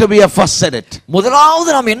only after we have first said it. முதலாவது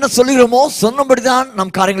நாம் என்ன சொல்லுகிறோமோ சொன்னபடிதான்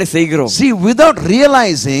நாம் காரியங்களை செய்கிறோம். See, without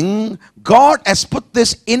realizing, God has put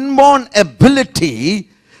this inborn ability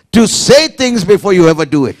to say things before you ever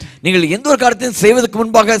do it. நீங்கள் எந்த ஒரு காரியத்தையும் செய்வதற்கு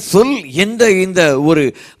முன்பாக சொல் என்ற இந்த ஒரு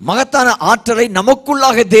மகத்தான ஆற்றலை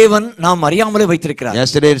நமக்குள்ளாக தேவன் நாம் அறியாமலே வைத்திருக்கிறார்.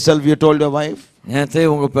 Yesterday itself you told your wife, நேத்து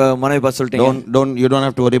உங்க மனைவி பார்த்து சொல்லிட்டீங்க, you don't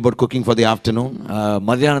have to worry about cooking for the afternoon.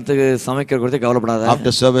 மத்தியானத்துக்கு சமைக்கிற குறித்து கவலைப்படாத.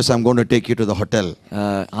 After service I'm going to take you to the hotel.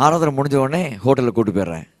 ஆராதனை முடிஞ்ச உடனே ஹோட்டலுக்கு கூட்டி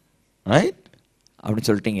போயிடுறேன். Right? அப்படி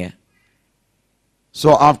சொல்லிட்டீங்க. So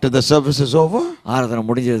after the service is over, ஆராதனை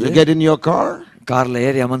முடிஞ்சது, you get in your car, கார்ல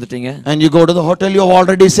ஏறி அமர்ந்துட்டீங்க, and you go to the hotel. You have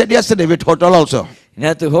already said yesterday which hotel also.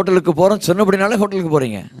 நேத்து ஹோட்டலுக்கு போறோம் சொன்னபடினாலே ஹோட்டலுக்கு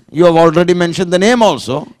போறீங்க. You have already mentioned the name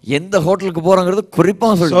also. எந்த ஹோட்டலுக்கு போறங்கிறது குறிப்பா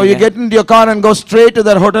சொல்றீங்க. So you get into your car and go straight to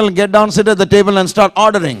that hotel, get down, sit at the table and start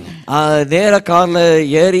ordering. நேரா கார்ல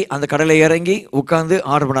ஏறி அந்த கடையில இறங்கி உட்கார்ந்து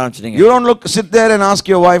ஆர்டர் பண்ண ஆரம்பிச்சீங்க. You don't sit there and ask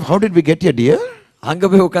your wife, how did we get here, dear? அங்க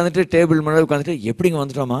போய் உட்கார்ந்துட்டு டேபிள் மேல உட்கார்ந்துட்டு எப்படிங்க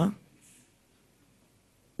வந்துட்டோமா?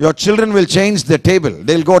 Your children will change the table.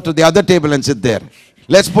 They'll go to the other table and sit there.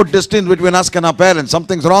 Let's put distance between us and our parents.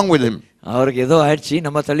 Something's wrong with him. அவருக்கு ஏதோ ஆயிடுச்சு,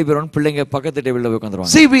 நம்ம தள்ளி போறோம், பிள்ளைங்க பக்கத்து டேபிள்ல போய்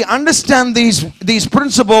உட்கார்ந்துருவாங்க. See, we understand these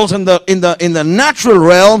principles in the natural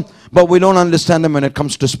realm, but we don't understand them when it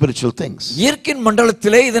comes to spiritual things. இயற்கையின்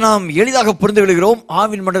மண்டலத்திலே இதை நாம் எளிதாக புரிந்து கொள்கிறோம்,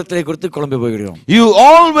 ஆவின் மண்டலத்திலே குறித்து குழம்பி போகிறோம். You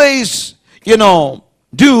always,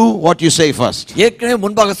 do what you say first. ஏற்கனவே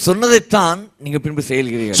முன்பாக சொன்னதைத்தான் நீங்க பின்பு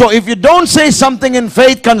செய்கிறீர்கள். So if you don't say something in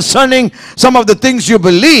faith concerning some of the things you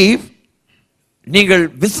believe, நீங்கள்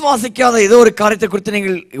விசுவாசிக்காத ஏதோ ஒரு காரியத்தை குறித்து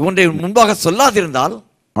நீங்கள் ஒன்றை முன்பாக சொல்லாதிருந்தால்,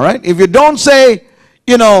 all right, if you don't say,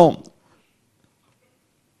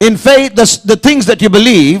 in faith the things that you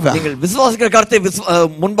believe, நீங்கள் விசுவாசிக்கிற காரியத்தை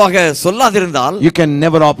முன்பாக சொல்லாதிருந்தால், you can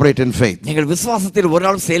never operate in faith. நீங்கள் விசுவாசத்தில் ஒரு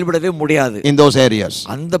நாள் செயல்படவே முடியாது. In those areas.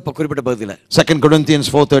 அந்த குறிப்பிட்ட பகுதியில 2 Corinthians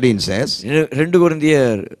 4:13 says, 2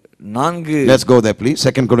 கொரிந்தியர் 4, let's go there please.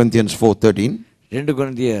 2 Corinthians 4:13. 2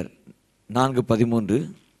 கொரிந்தியர் 4:13.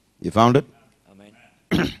 You found it?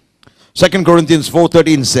 Amen. 2 Corinthians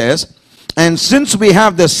 4:13 says, and since we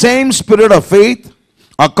have the same spirit of faith,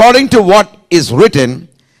 according to what is written,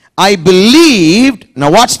 I believed, now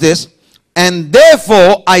watch this, and therefore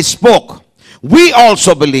I spoke. We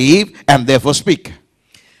also believe and therefore speak.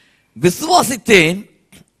 விசுவாசித்தேன்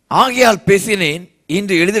ஆகையால் பேசினேன்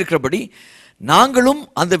என்று எழுதியிருக்கிறபடி நாங்களும்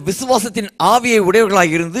அந்த விசுவாசத்தின் ஆவியை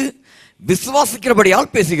உடையவர்களாக இருந்து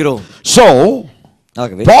விசுவாசிக்கிறபடியால் பேசுகிறோம். So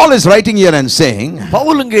Paul is writing here and saying,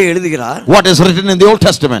 Pavul இங்கே எழுதுகிறார், what is written in the Old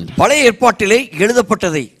Testament. பழைய ஏற்பாட்டிலே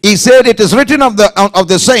எழுதப்பட்டதை. He said it is written of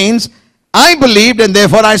the saints, I believed and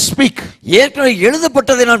therefore I speak. ஏற்கனவே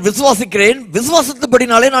எழுதப்பட்டதை நான் விசுவாசிக்கிறேன்,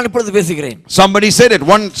 விசுவாசத்தின்படினாலே நான் இப்பொழுது பேசுகிறேன். Somebody said it.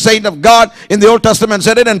 One saint of God in the Old Testament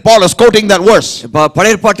said it, and Paul is quoting that verse.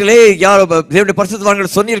 பழைய ஏற்பாட்டிலே யார் தேவனுடைய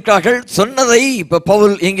பரிசுத்தவான்கள் சொல்லியிருக்கிறார்கள், சொன்னதை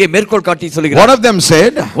பவுல் இங்கே மேற்கோள் காட்டி சொல்கிறார். One of them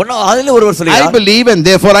said, அதிலே ஒருவர் சொல்கிறார், I believe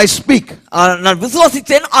and therefore I speak. நான்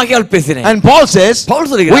விசுவாசித்தேன் ஆகையால் பேசினேன். And Paul says,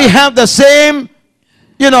 பவுல் சொல்கிறார், we have the same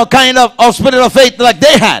kind of spirit of faith like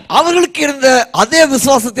they had. அவர்களுக்கு இருந்த அதே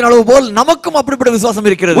விசுவாசத்தின் அளவு போல் நமக்கும் அப்படிப்பட்ட விசுவாசம்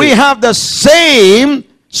இருக்கிறது. We have the same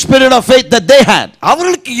spirit of faith that they had.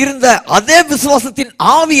 அவர்களுக்கு இருந்த அதே விசுவாசத்தின்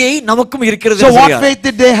ஆவியை நமக்கும் இருக்கிறது. So what faith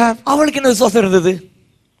did they have? அவர்களுக்கு என்ன விசுவாசம் இருந்தது?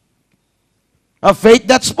 A faith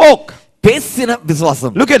that spoke. பேசின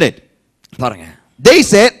விசுவாசம். Look at it. பாருங்க. They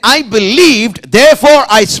said, I believed therefore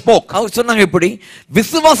I spoke. அவங்க சொன்னாங்க இப்படி,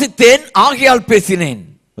 விசுவாசித்தேன் ஆகையால் பேசினேன்.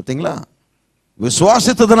 பாத்தீங்களா?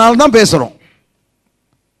 விசுவாசித்ததனால தான் பேசுறோம்.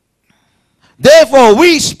 Therefore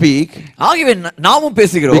we speak, ஆகவே நாமும்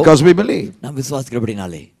பேசுகிறோம், because we believe. நாம்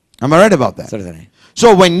விசுவாசிக்கிறபடினாலே. Am I right about that? சரிதானே? So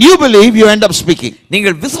when you believe, you end up speaking.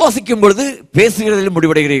 நீங்கள் விசுவாசிக்கும் பொழுது பேசுகிறதில்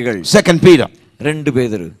முடிவடைகிறீர்கள். 2 Peter. 2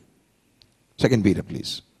 பேதுரு. 2 Peter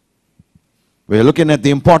please. We are looking at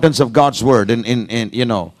the importance of God's word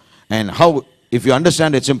and how if you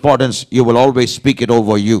understand its importance, you will always speak it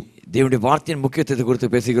over you. தேவனுடைய வார்த்தையின் முக்கியத்துவத்தை குறித்து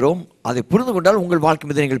பேசுகிறோம். அதை புரிந்து கொண்டால் உங்கள் வாழ்க்கை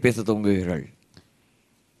மீது நீங்கள் பேச துவங்குவீர்கள்.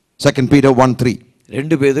 2 Peter 1:3.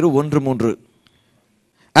 2 பேதுரு 1:3.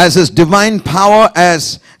 As his divine power has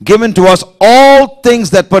given to us all things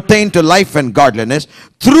that pertain to life and godliness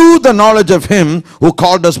through the knowledge of him who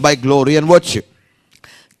called us by glory and virtue.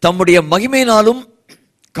 தம்முடைய மகிமையினாலும்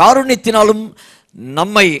காருண்யத்தினாலும்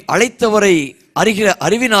நம்மை அழைத்தவரை அறிகிற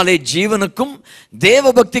அறிவினாலே ஜீவனுக்கும்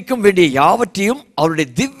தேவ பக்திக்கும் வேண்டிய யாவற்றையும் அவருடைய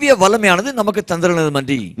திவ்ய வல்லமையானது நமக்கு தந்திருந்தது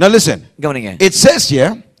மன்றி. Now listen. கவனிங்க. It says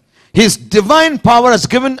here, his divine power has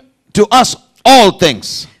given to us all things.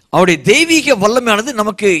 அவருடைய தெய்வீக வல்லமையானது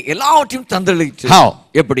நமக்கு எல்லாவற்றையும் தந்திருச்சு. How?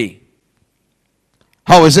 எப்படி?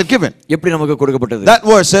 How is it given? எப்படி நமக்கு கொடுக்கப்பட்டது? That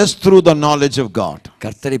verse says through the knowledge of God.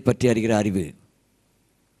 கர்த்தரை பற்றி அறிகிற அறிவு.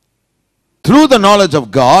 through the knowledge of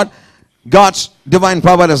God, God's divine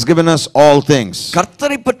power has given us all things.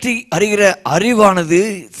 கர்த்தரை பற்றி அறிகிற அறிவானது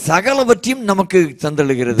சகலவற்றையும் நமக்கு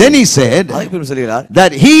தந்தளிக்கிறது. Then he said சொல்கிறார்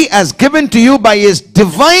that he has given to you by his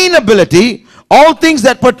divine ability all things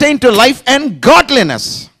that pertain to life and godliness.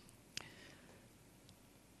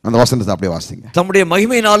 அந்த வசனத்தை அப்படியே வாசிங்க. தம்முடைய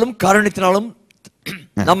மகிமையினாலும் காருண்யத்தினாலும்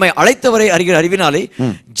நம்மை அழைத்தவரை அறிகிற அறிவினாலே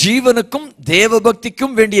ஜீவனுக்கும்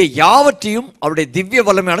தேவபக்திக்கும் வேண்டிய யாவற்றையும் அவருடைய திவ்ய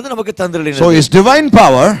வல்லமையானது நமக்கு தந்தளிக்கிறது. So his divine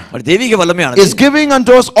power தெய்வீக வல்லமையானது is giving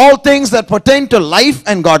unto us all things that pertain to life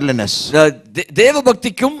and godliness.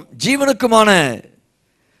 தேவபக்திக்கும் ஜீவனுக்குமான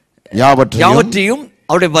யாவற்றையும்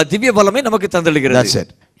அவருடைய திவ்ய வல்லமை நமக்கு தந்தளிக்கிறது. That's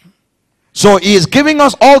it. So he is giving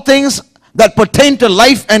us all things that pertain to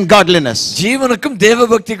life and godliness. ஜீவனுக்கும்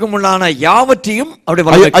தேவபக்திக்கும் உள்ளான யாவற்றையும் அவருடைய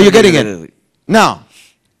வல்லமை. Are you getting it? Now,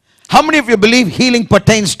 how many of you believe healing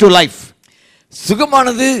pertains to life?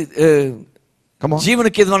 Sugamanathu Come on.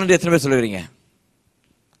 ஜீவனுக்கு எதுவானது எத்தனை பேர் சொல்றீங்க?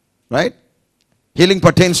 Right? Healing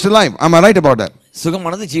pertains to life. Am I right about that?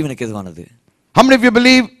 சுகமானது ஜீவனுக்கு எதுவானது? How many of you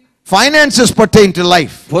believe finances pertain to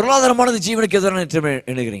life? பொருளாதாரமானது ஜீவனுக்கு எதுவானது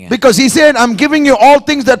எண்ணுகிறீங்க? Because he said, I'm giving you all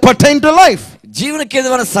things that pertain to life. ஜீவனுக்கு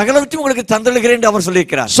எதுவான சகலவற்றையும் உங்களுக்கு தந்தளிக்கிறேன் என்று அவர்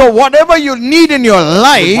சொல்லியிருக்கிறார். So whatever you need in your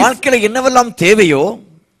life, வாழ்க்கையில என்னவெல்லாம் தேவையோ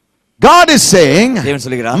God is saying,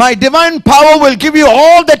 my divine power will give you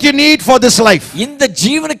all that you need for this life. இந்த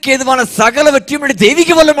ஜீவனுக்கு ஏதுவான சகலவற்றையும்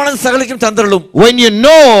தெய்வீக வல்லமையான சகலத்தையும் தந்தருளும். When you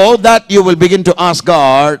know that, you will begin to ask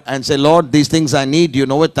God and say, Lord, these things I need, you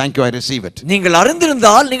know it, thank you, I receive it. நீங்கள்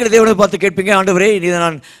அறிந்திருந்தால் நீங்கள் தேவனை பார்த்து கேட்பீங்க, ஆண்டவரே இதை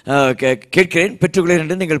நான் கேட்கிறேன், பெற்றுக்கொள்கிறேன்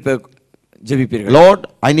என்று நீங்கள் ஜெபிப்பீர்கள். Lord,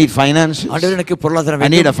 I need finance. ஆண்டவரே எனக்கு பொருளாதாரம்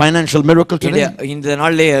வேண்டும். I need a financial miracle today. இந்த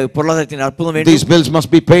நாளிலே பொருளாதாரத்தின் அற்புதம் வேண்டும். These bills must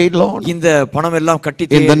be paid, Lord. இந்த பணம் எல்லாம் கட்டி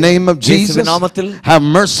In the name of Jesus, நாமத்தில் have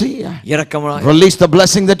mercy. இரக்கமாய் release the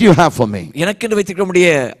blessing that you have for me. எனக்கு என்று வைத்திருக்கக்கூடிய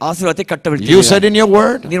ஆசீர்வாதத்தை கட்டவிழ்த்து. You said in your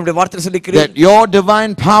word நீங்களுடைய வார்த்தையில் சொல்லிக்கிறீர் that your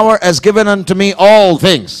divine power has given unto me all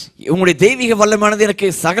things. உங்களுடைய தெய்வீக வல்லமையானது எனக்கு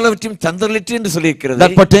சகலவற்றையும் தந்தளித்து என்று சொல்லியிருக்கிறது.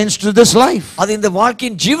 That pertains to this life. அது இந்த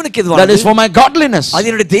வாழ்க்கையின் ஜீவனுக்கு எதுவானது. That is for my godliness. அது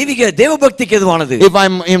என்னுடைய தெய்வீக தேவபக்திக்கு எதுவானது. If I'm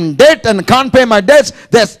in debt and can't pay my debts,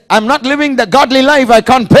 I'm not living the godly life. I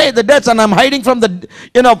can't pay the debts and I'm hiding from the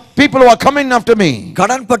people who are coming after me.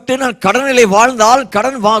 கடன் பட்டு நான் கடனிலே வாழ்ந்தால்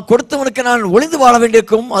கடன் கொடுத்தவனுக்கு நான் ஒளிந்து வாழ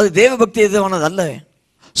வேண்டியிருக்கும். அது தேவபக்தி எதுவானது அல்ல.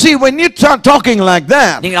 See, when you start talking like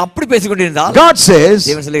that, நீங்க அப்படி பேசிக்கொண்டிருந்தால் God says,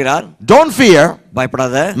 தேவன் சொல்கிறார், don't fear.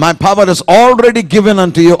 பயப்படாத. My power is already given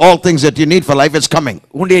unto you all things that you need for life is coming.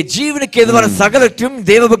 உன்னுடைய ஜீவனுக்கு எதுவான சகலத்தையும்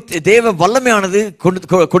தேவ வல்லமையானது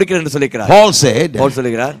கொடுக்கிறேன் என்று சொல்லிக்கிறார். Paul said, பவுல்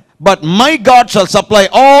சொல்கிறார், but my God shall supply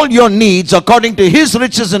all your needs according to his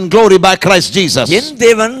riches and glory by Christ Jesus. என்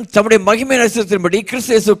தேவன் தம்முடைய மகிமையின் ஐஸ்வரியத்தின்படி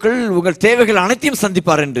கிறிஸ்து இயேசுக்குள் உங்கள் தேவைகள் அனைத்தையும்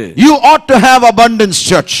சந்திப்பார் என்று. You ought to have abundance,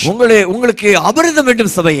 church. உங்களுக்கு அபரிதம்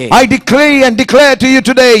வேண்டும் சபையே. I decree and declare to you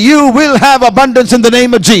today, you will have abundance in the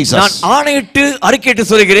name of Jesus. நான் ஆணையிட்டு அறிக்கையிட்டு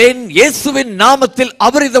சொல்கிறேன், இயேசுவின் நாமத்தில்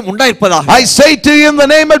அபரிதம் உண்டாயிருப்பதாக. I say to you in the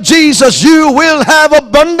name of Jesus, you will have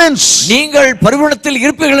abundance. நீங்கள் பரிபூரணத்தில்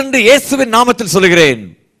இருப்பீர்கள் என்று இயேசுவின் நாமத்தில் சொல்கிறேன்.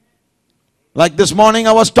 Like this morning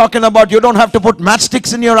I was talking about, you don't have to put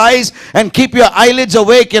matchsticks in your eyes and keep your eyelids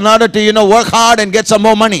awake in order to work hard and get some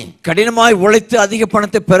more money. கடினமாய் உழைத்து அதிக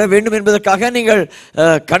பணத்தை பெற வேண்டும் என்பதற்காக நீங்கள்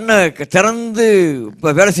கண்ணை திறந்து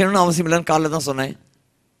வேலை செய்யணும்னு அவசியம் இல்லைன்னு காலைல தான் சொன்னேன்.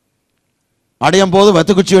 அடையும் போது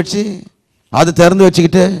வெத்து குச்சி வச்சு அது திறந்து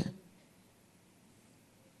வச்சுக்கிட்டு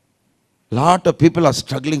lot of people are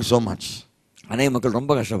struggling so much. அநேக மக்கள்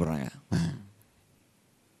ரொம்ப கஷ்டப்படுறாங்க.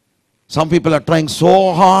 Some people are trying so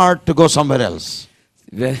hard to go somewhere else.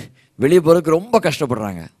 வெளியே போறதுக்கு ரொம்ப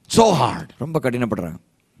கஷ்டப்படுறாங்க. So hard. ரொம்ப கடினப்படுறாங்க.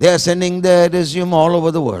 They are sending their resume all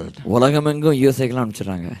over the world. உலகமெங்கும் யூஎஸ்ஏக்கு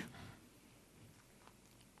அனுப்பிச்சிடுறாங்க.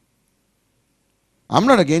 I'm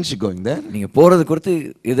not against you going there. நீங்க போறது குறித்து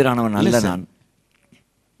எதிரானவன் அல்ல நான்.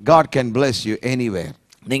 God can bless you anywhere.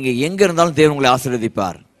 நீங்க எங்க இருந்தாலும் தேவன் உங்களை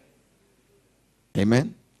ஆசீர்வதிப்பார். Amen.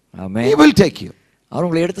 Amen. He will take you. அவர்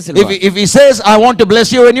உங்களை எடுத்து செல்வார். If he says I want to bless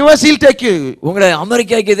you in US, he'll take you. உங்களை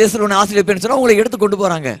அமெரிக்காக்கு தேசத்துல உன்னை ஆசீர்வதிப்பேன்னு சொன்னா உங்களை எடுத்து கொண்டு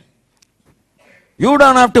போறாங்க. You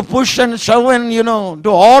don't have to push and shove and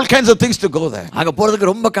do all kinds of things to go there. அங்க போறதுக்கு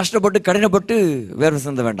ரொம்ப கஷ்டப்பட்டு கடினப்பட்டு வேற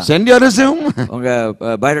செஞ்ச வேண்டாம். Send your resume. உங்க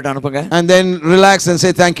பயோடேட்டா அனுப்புங்க. And then relax and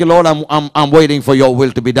say thank you Lord, I'm waiting for your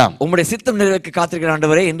will to be done. உம்முடைய சித்தம் நிறைவேற காத்திருக்கிற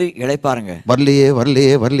ஆண்டவரே என்று இளைப்பாருங்க.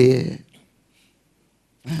 வரலையே.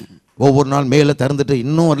 ஒவ்வொரு நாள் மேல திறந்துட்டு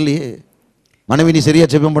இன்னும் வரலையே. மனைவி நீ சரியா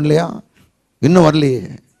ஜெபம் பண்ணலையா? இன்னும் வரலையே.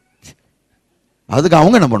 அதுக்கு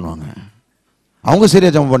அவங்க என்ன பண்ணுவாங்க? அவங்க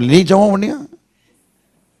சரியா ஜெபம் பண்ணல, நீ ஜெபம் பண்ணியா?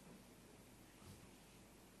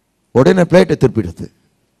 உடனே பிளேட்டை திருப்பிடுது.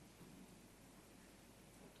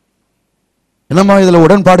 என்னம்மா இதுல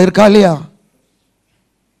உடன்பாடு இருக்கா இல்லையா?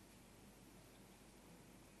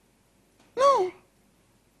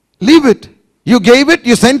 Leave it. You gave it,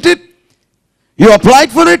 you sent it, you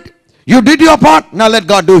applied for it, you did your part, now let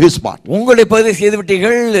God do his part. உங்களுடைய பகுதியை செய்து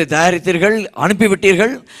விட்டீர்கள், தயாரித்தீர்கள், அனுப்பி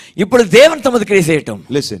விட்டீர்கள். இப்பொழுது தேவன் தமது கிரியை செய்யட்டும்.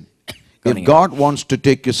 Listen. If God wants to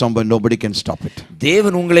take you somewhere, nobody can stop it.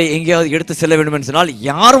 தேவன் உங்களை எங்கேயாவது எடுத்து செல்ல வேண்டும் என்று சொன்னால்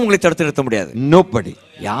யாரும் உங்களை தடுத்து நிறுத்த முடியாது. Nobody.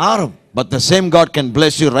 யாரும். But the same God can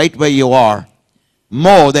bless you right where you are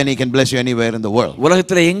more than he can bless you anywhere in the world.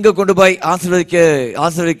 உலகத்தில் எங்க கொண்டு போய்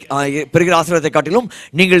பெறுகிற ஆசீர்வாதத்தை காட்டிலும்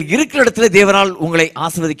நீங்கள் இருக்கிற இடத்துல தேவனால் உங்களை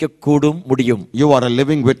ஆசீர்வதிக்க கூடும் முடியும். You are a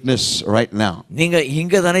living witness right now. நீங்க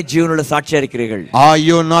இங்க தானே ஜீவனுள்ள சாட்சியா இருக்கிறீர்கள். Are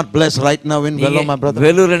you not blessed right now in Vellore, my brother?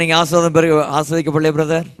 வேலூர்ல நீங்க ஆசீர்வதிக்கப்படலையா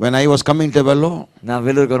brother? When I was coming to Vellore, நான்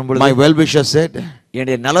வேலூருக்கு வரும்போது my well-wisher said,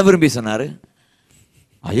 என்னுடைய நல விரும்பி சொன்னாரு,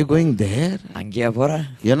 are you going there? அங்கேயா போற?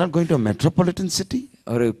 You're not going to a metropolitan city?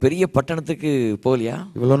 ஒரு பெரிய பட்டணத்துக்கு போகலையா?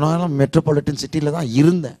 இவ்வளவு நாளும் மெட்ரோபாலிட்டன் சிட்டில தான்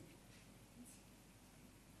இருந்தேன்.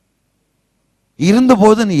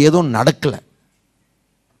 இருந்தபோது நீ ஏதோ நடக்கல.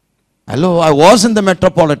 Hello, I was in the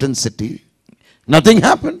metropolitan city. Nothing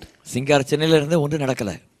happened. சிங்கார சென்னையில இருந்து ஒன்றும்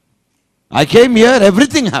நடக்கல. I came here,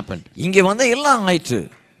 everything happened. இங்க வந்து எல்லாம் ஆயிற்று.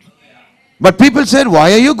 But people said, why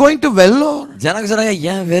are you going to Vellore? ஜனங்க சொன்னாங்க,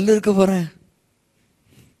 ஏன் வெள்ளூருக்கு போறேன்?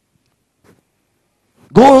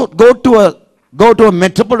 Go to a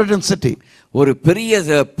metropolitan city. ஒரு பெரிய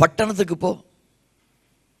பட்டணத்துக்கு போ.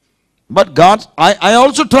 But God, I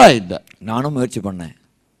also tried. நானும் முயற்சி பண்ணேன்.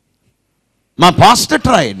 My pastor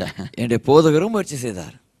tried. என்னுடைய போதகரும் முயற்சி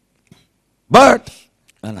செய்தார். But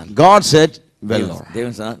God said Vellore.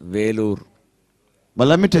 தேவன் சொன்னார் Vellore. But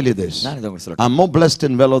let me tell you this. நான் இதை உங்களுக்கு சொல்லட்டும். I'm more blessed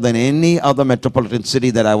in Vellore than any other metropolitan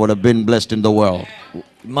city that I would have been blessed in the world.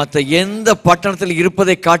 மற்ற எந்த பட்டணத்தில்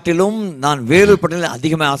இருப்பதை காட்டிலும் நான் வேலூர் பட்டணத்தில்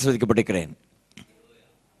அதிகமாக ஆசீர்வதிக்கப்பட்டிருக்கிறேன்.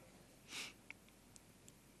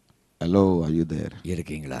 Hello, are you there?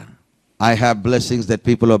 இருக்கீங்களா? I have blessings that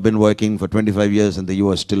people have been working for 25 years in the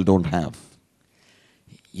US still don't have.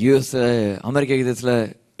 US அமெரிக்க தேசத்தில்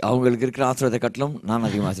அவங்களுக்கு இருக்கிற ஆசீர்வாதத்தை காட்டிலும் நான்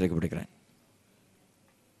அதிகமாக ஆசீர்வதிக்கப்பட்டிருக்கிறேன்.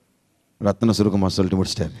 ரத்ன சுருக்கமா சொல்லிட்டு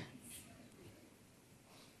முடிச்சிட்டாரு.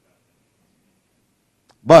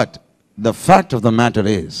 But the fact of the matter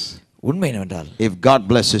is, உண்மை என்னவென்றால், if God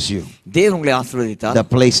blesses you, தேவன் உங்களை ஆசீர்வதித்தால் the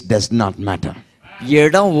place does not matter.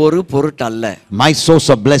 இடம் ஒரு பொருட்டு அல்ல. My source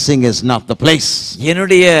of blessing is not the place.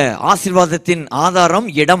 என்னுடைய ஆசீர்வாதத்தின் ஆதாரம்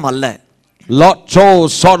இடம் அல்ல. Lot chose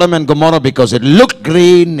Sodom and Gomorrah because it looked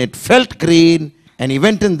green, it felt green, and he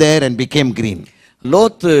went in there and became green.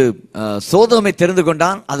 லோத்து சோதோமை தெரிந்து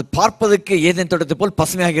கொண்டான், அது பார்ப்பதற்கு ஏதேன் தோட்டத்தை போல்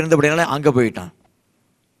பசுமையாக இருந்தபடியால அங்க போயிட்டான்.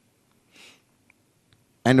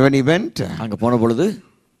 And when he went, அங்க போன பொழுது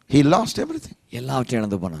he lost everything. எல்லாவற்றையும்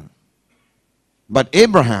இழந்து போனான். But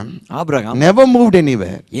Abraham Abraham never moved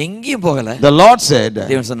anywhere. எங்கேயும் போகல. The Lord said,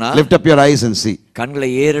 தேவன் சொன்னார், lift up your eyes and see. கண்களை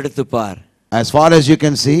ஏறெடுத்து பார். As far as you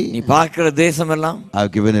can see, நீ பார்க்கிற தேசம் எல்லாம்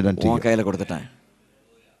I've given it unto you. உன் கையில கொடுத்துட்டேன்.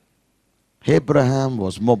 Abraham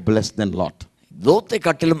was more blessed than Lot. லோத்தை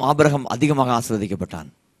காட்டிலும் ஆபிரகாம் அதிகமாக ஆசீர்வதிக்கப்பட்டான்.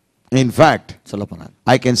 In fact, சொல்லப்போனார்,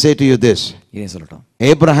 I can say to you this. இதை சொல்லட்டும்.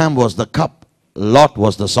 Abraham was the cup, Lot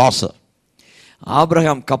was the saucer.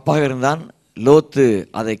 Abraham கப்பாக இருந்தான், லோத்து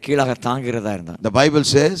அதை கீழாக தாங்கிறதா இருந்தான். The Bible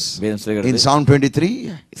says in Psalm 23,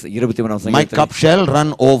 23 my cup shall run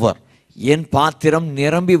over. என் பாத்திரம்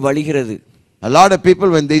நிரம்பி வழிகிறது. A lot of people,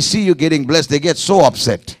 when they see you getting blessed, they get so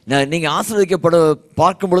upset. நீங்க ஆசீர்வதிக்கப்பட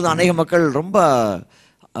பார்க்கும் பொழுது அநேக மக்கள் ரொம்ப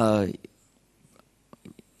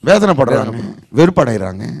வேதனைப்படுறாங்க,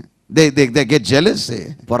 வெறுப்படைறாங்க. They get jealous.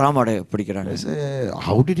 பொறாமடை பிடிக்கிறாங்க.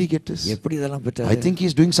 How did he get this? எப்படி இதெல்லாம் பெற்றாரு? I think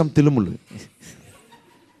he's doing some tilumulu.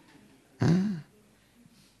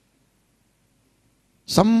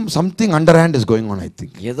 Something underhand is going on, I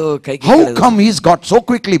think. ஏதோ கைக்கு How come he's got so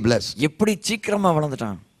quickly blessed? எப்படி சீக்கிரமா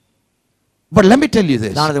வளர்ந்துட்டான்? But let me tell you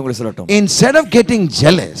this. நான் அதை உங்களுக்கு சொல்லட்டும். Instead of getting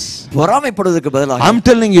jealous, பொறாமைப்படுவதற்கு பதிலாக I'm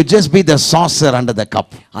telling you, just be the saucer under the cup.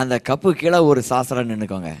 அந்த கப்பு கீழே ஒரு சாசரா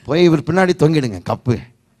நின்னுக்கோங்க. போய் இவர் பின்னாடி தொங்கிடுங்க.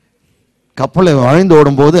 கப்பில் வழிந்து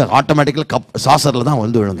ஓடும்போது ஆட்டோமேட்டிக்கலா கப் சாசர்ல தான்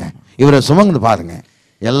வந்து விழுங்க. இவரை சுமந்து பாருங்க,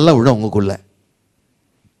 எல்லாம் விழும் உங்களுக்குள்ள.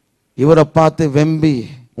 இவரை பார்த்து வெம்பி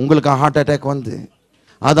உங்களுக்கு ஹார்ட் அட்டாக் வந்து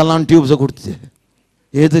அதெல்லாம் டியூப்ஸை கொடுத்து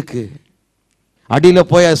எதுக்கு? அடியில்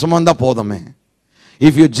போய் சுமந்தா போதுமே.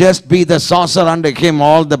 If you just be the saucer under him,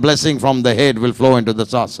 all the blessing from the head will flow into the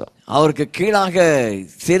saucer. அவருக்கு கீழாக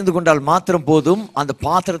சேர்ந்து கொண்டால் மாத்திரம் போதும், அந்த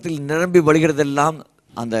பாத்திரத்தில் நிரம்பி வழிகிறதெல்லாம்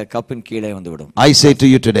அந்த கப்பின் கீழே வந்துவிடும். I say to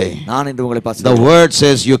you today, நான் இன்று உங்களை பார்த்து, the word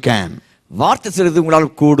says you can. வார்த்தை சொல்றது உங்களால்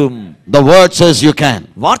கூடும். The word says you can.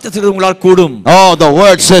 வார்த்தை சொல்றது உங்களால் கூடும். Oh, the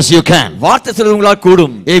word says you can. வார்த்தை சொல்றது உங்களால்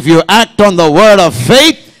கூடும். If you act on the word of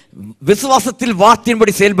faith, விசுவாசத்தில்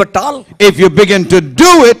வார்த்தையின்படி செயல்பட்டால், if you begin to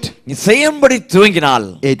do it, நீ செய்யும்படி துவங்கினால்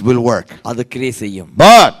it will work. அது கிரியை செய்யும்.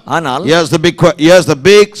 But ஆனால் here's the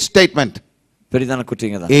big statement. பெரிதான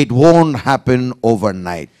குற்றங்க தான். It won't happen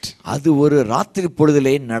overnight. அது ஒரு ராத்திரி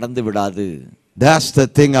பொழுதிலே நடந்து விடாது. That's the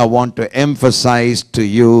thing I want to emphasize to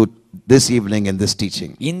you this evening in this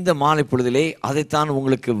teaching. இந்த மாலை பொழுதிலே அதைத்தான்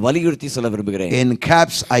உங்களுக்கு வலியுறுத்தி சொல்ல விரும்புகிறேன். In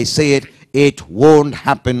caps I say it won't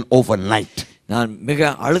happen overnight. நான் மிக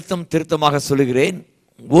அழுத்தம் திருத்தமாக சொல்லுகிறேன்,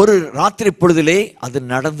 ஒரு ராத்திரி பொழுதிலே அது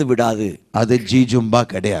நடந்து விடாது. அது ஜீஜும்பா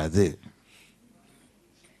கிடையாது.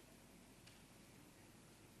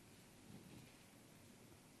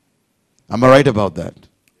 Am I right about that?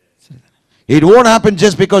 It won't happen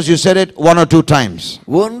just because you said it one or two times.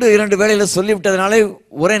 ஒன்று இரண்டு வேளையில சொல்லி விட்டதனாலே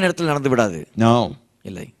ஒரே நேரத்தில் நடந்து விடாது. No.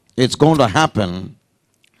 இல்லை. It's going to happen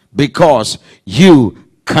because you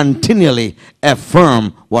continually affirm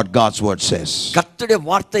what God's word says. கர்த்தருடைய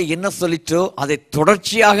வார்த்தை என்ன சொல்லிச்சோ அதை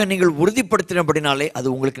தொடர்ச்சியாக நீங்கள் உறுதிப்படுத்தினபடினாலே அது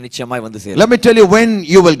உங்களுக்கு நிச்சயமாய் வந்து சேரும். Let me tell you when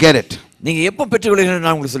you will get it. நீங்க எப்ப பெற்றுக்கொள்வீங்கன்னு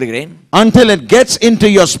நான் உங்களுக்கு சொல்கிறேன். Until it gets into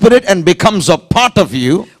your spirit and becomes a part of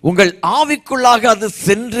you, உங்கள் ஆவிக்குள்ளாக அது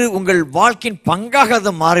சென்று உங்கள் வாழ்க்கையின் பங்காக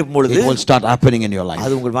அது மாறும் பொழுது it will start happening in your life.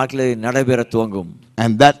 அது உங்கள் வாழ்க்கையில நடைபெற துவங்கும்.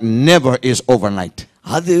 And that never is overnight.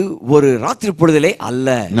 அது ஒரு ராத்திரி பொழுதிலே அல்ல.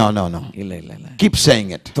 No. இல்ல இல்ல இல்ல. Keep saying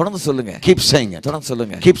it. தொடர்ந்து சொல்லுங்க. Keep saying it. தொடர்ந்து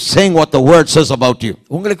சொல்லுங்க. Keep saying what the word says about you.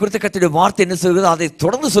 உங்களை குறித்த கர்த்தருடைய வார்த்தை என்ன சொல்கிறது அதை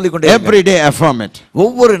தொடர்ந்து சொல்லிக் கொண்டே இருங்கள். Every day affirm it.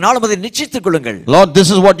 ஒவ்வொரு நாளும் அதை நிச்சயித்துக் கொள்ளுங்கள். Lord, this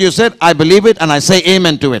is what you said. I believe it and I say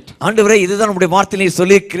amen to it. ஆண்டவரே, இதுதான் உம்முடைய வார்த்தை நீர்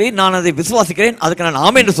சொல்லியிருக்கிறீர், நான் அதை விசுவாசிக்கிறேன், அதுக்கு நான்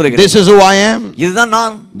ஆமென் என்று சொல்கிறேன். This is who I am. இதுதான்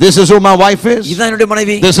நான். This is who my wife is. இதுதான் என்னுடைய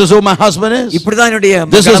மனைவி. This is who my husband is. இப்படிதான் என்னுடைய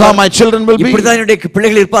This is how my children will be. இப்படிதான் என்னுடைய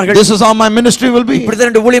பிள்ளைகள் இருப்பார்கள். This is how my ministry will be. இப்படிதான்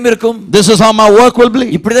என்னுடைய ஊழியம் இருக்கும். This is how my work will be.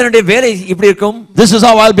 இப்படிதான் என்னுடைய வேலை இப்படி இருக்கும். This is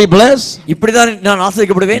how I'll be blessed. இப்படிதான் நான்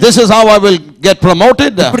ஆசீர்வதிக்கப்படுவேன். This is how I will get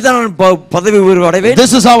promoted. இப்படிதான் நான் பதவி உயர்வு அடைவேன்.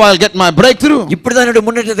 This is how I'll get my breakthrough. இப்படிதான் என்னுடைய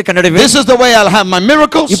முன்னேற்றத்தை கண்டடைவேன். This is the way I'll have my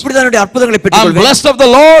miracles. இப்படிதான் என்னுடைய அற்புதங்களை I'm பெற்றுக்கொள்வேன். blessed of the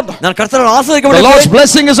Lord. நான் கர்த்தரால் The ஆசீர்வதிக்கப்படுவேன். Lord's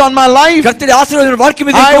blessing is on my life. கர்த்தருடைய ஆசீர்வாதம் என் வாழ்க்கை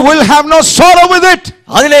மீது I இருக்கும். will have no sorrow with it.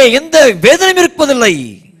 அதிலே எந்த வேதனையும் இருப்பதில்லை.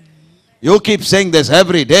 You keep saying this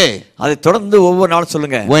every day. அதை தொடர்ந்து ஒவ்வொரு நாளும்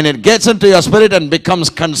சொல்லுங்க. When it gets into your spirit and becomes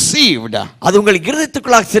conceived, அது உங்கள்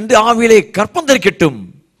இருதயத்துக்குள்ளாக சென்று ஆவியிலே கற்பம் தரிக்கட்டும்.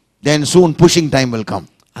 then soon pushing time will come.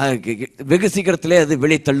 வெகு சீக்கிரத்திலே அது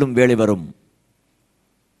வெளியே தள்ளும் வேளை வரும்.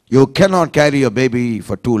 You cannot carry your baby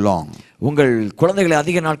for too long. உங்கள் குழந்தைகளை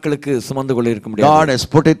அதிக நாட்களுக்கு சுமந்து கொள்ள இருக்க God முடியாது. has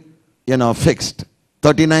put it, fixed.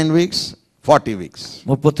 39 weeks, 40 weeks.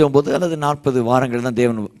 39 அல்லது 40 வாரங்கள் தான்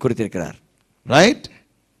தேவன் குறித்திருக்கிறார். Right?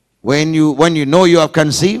 When you know you have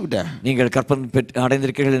conceived, நீங்கள் கற்பம்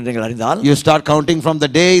அடைந்திருக்கிறீர்கள் என்று நீங்கள் அறிந்தால் you start counting from the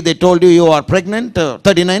day they told you are pregnant,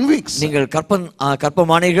 39 weeks. நீங்கள்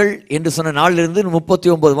கற்பமானீர்கள் என்று சொன்ன நாளிலிருந்து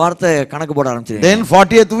 39 வாரத்தை கணக்கு போட ஆரம்பிச்சீங்க. Then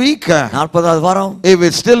 40th week, 40வது வாரம் if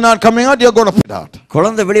it's still not coming out, you're going to put it out.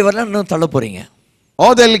 குழந்தை வெளியே வரல இன்னும் தள்ள போறீங்க.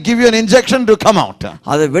 Or they'll give you an injection to come out.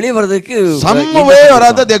 அது வெளியே வரதுக்கு Some way or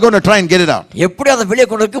other they're going to try and get it out. எப்படி அதை வெளியே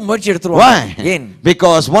கொண்டு வந்து முயற்சி எடுத்துருவாங்க. Why? ஏன்?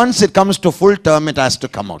 Because once it comes to full term, it has to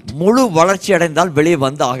come out. முழு வளர்ச்சி அடைந்தால் வெளியே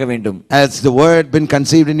வந்து ஆக வேண்டும். Has the word been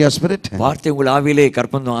conceived in your spirit? வார்த்தை உங்கள் ஆவியிலே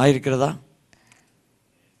கற்பம் ஆயிருக்கிறதா?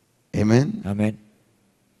 Amen. Amen.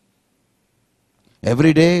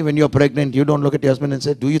 Every day when you're pregnant, you don't look at your husband and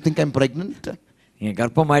say, "Do you think I'm pregnant?" நீங்க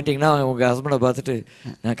கற்பம் ஆயிட்டீங்கன்னா உங்க ஹஸ்பண்டை பார்த்துட்டு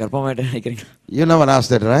நான் கற்பம் ஆயிட்டேன்னு நினைக்கிறீங்க. You never ask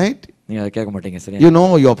that, right? நீங்க அதை கேட்க மாட்டீங்க. சரியா? You know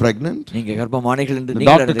you're pregnant. நீங்க கர்ப்பமானீர்கள் என்று The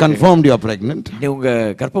நீங்கள் doctor confirmed you're pregnant. உங்க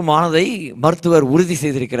கர்ப்பமானதை மருத்துவர் உறுதி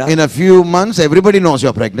செய்திருக்கிறார். In a few months, everybody knows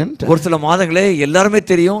you're pregnant. ஒரு சில மாதங்களே எல்லாருமே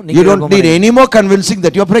தெரியும் You don't need any more convincing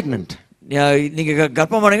that you're pregnant. நீங்க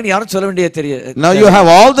கர்ப்பமானீங்கன்னு யாரும் சொல்ல வேண்டிய தெரியாது. Now you have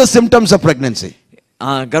all the symptoms of pregnancy.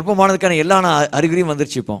 கர்ப்பமானதுக்கான எல்லா அறிகுறியும்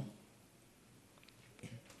வந்துருச்சு. இப்போ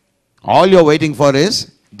all you're waiting for is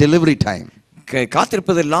delivery time.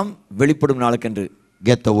 காத்திருப்பதெல்லாம் வெளிப்படும் நாளுக்கென்று.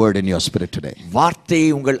 Get the word in your spirit today. வார்த்தையை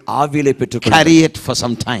உங்கள் ஆவியிலே பெற்றுக்கொள்ளுங்கள். Carry it for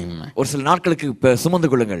some time. ஒரு சில நாட்களுக்கு சுமந்து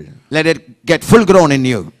கொள்ளுங்கள். Let it get full grown in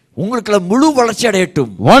you. உங்களுக்குள்ள முழு வளர்ச்சி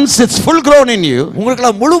அடையட்டும். Once it's full grown in you,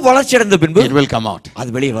 உங்களுக்குள்ள முழு வளர்ச்சி அடைந்த பின்பு it will come out.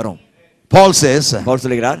 அது வெளியே வரும். Paul says, பவுல்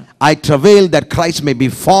சொல்கிறார், I travail that Christ may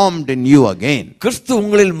be formed in you again. கிறிஸ்து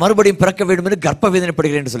உங்களில் மறுபடியும் பிறக்க வேண்டும் என்று கர்ப்ப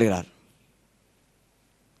வேதனைப்படுகிறேன் என்று சொல்கிறார்.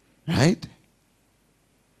 Right?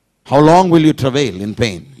 How long will you travail in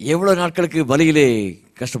pain? எவ்வளவு நாட்களுக்கு வலியிலே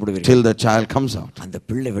கஷ்டப்படுவீர்கள்? Till the child comes out. அந்த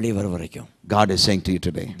பிள்ளை வெளியே வர வரைக்கும். God is saying to you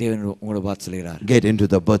today, தேவன் உங்களை பார்த்து சொல்கிறார், get into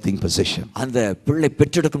the birthing position. அந்த பிள்ளை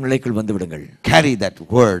பெற்றெடுக்கும் நிலைக்குள் வந்து விடுங்கள். Carry that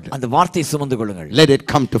word. அந்த வார்த்தையை சுமந்து கொள்ளுங்கள். Let it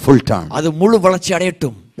come to full term. அது முழு வளர்ச்சி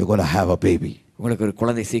அடையட்டும். You're going to have a baby. உங்களுக்கு ஒரு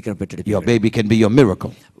குழந்தை சீக்கிரம் பெற்றெடுப்பீர்கள். Your baby can be your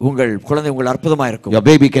miracle. உங்கள் குழந்தை உங்கள் அற்புதமா இருக்கும். Your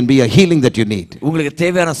baby can be a healing that you need. உங்களுக்கு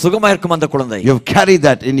தேவையான சுகமா இருக்கும் அந்த குழந்தை. You've carried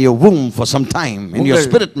that in your womb for some time, in your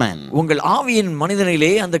spirit man. உங்கள் ஆவியின்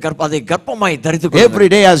மனிதனிலே அந்த அதை கர்ப்பமாய் தரித்துக் கொள்ளுங்கள். Every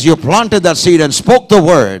day as you planted that seed and spoke the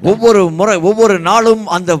word, ஒவ்வொரு நாளும்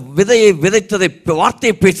அந்த விதையை விதைத்ததை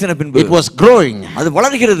வார்த்தையை பேசின பின்பு it was growing. அது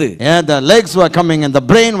வளர்கிறது. Yeah, the legs were coming and the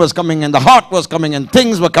brain was coming and the heart was coming and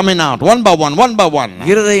things were coming out one by one, one by one.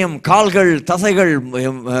 இருதயம், கால்கள், தசைகள்,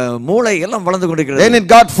 மூளை எல்லாம் வளர்ந்து கொண்டிருக்கிறது. Then it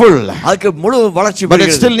got full. அதுக்கு முழு வளர்ச்சி But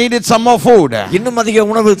it still needed some more food. இன்னும் அதிக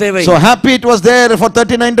உணவு தேவை. So happy it was there for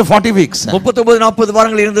 39 to 40 weeks. 39-40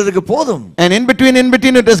 வாரங்கள் இருந்ததுக்கு போதும். And in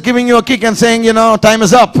between it is giving you a kick and saying, you know, time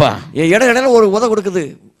is up. இடையில ஒரு உத கொடுக்குது.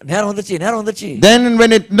 நேரம் வந்துச்சு. Then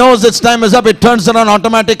when it knows its time is up, it turns around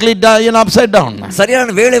automatically, upside down.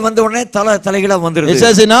 சரியான வேளை வந்த உடனே தலைகீழா வந்துருது. It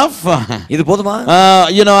says enough. இது போதுமா?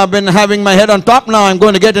 You know, I've been having my head on top, now I'm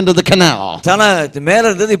going to get into the canal. தலை மேல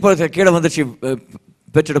இருந்தது இப்போ கீழே வந்துச்சு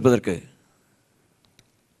பெற்றெடுப்பதற்கு.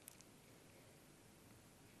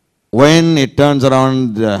 When it turns around,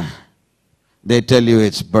 they tell you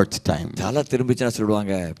it's birth time. தலை திரும்பிச்சுனா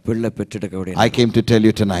சொல்லுவாங்க பிள்ளை பெற்றெடுக்க கூடிய. I came to tell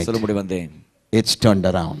you tonight, சொல்ல முடி வந்தேன். it's turned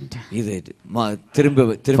around. இது திரும்ப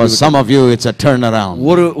For some of you it's a turn around.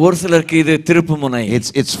 ஒரு சிலருக்கு இது திருப்பு முனை.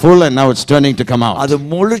 It's full and now it's turning to come out. அது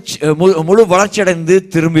முழு வளர்ச்சி அடைந்து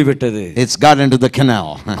திரும்பி விட்டது. It's got into the canal.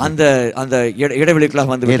 அந்த இடைவெளிக்குள்ள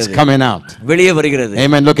வந்து விட்டது. It's coming out. வெளியே வருகிறது.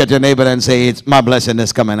 Amen. Look at your neighbor and say, it's my blessing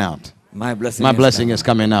is coming out. My blessing is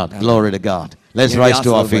coming out. Glory to God. Let's rise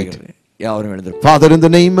to our feet. யாவரும் எழுந்திருப்போம். Father, in the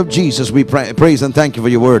name of Jesus, we praise and thank you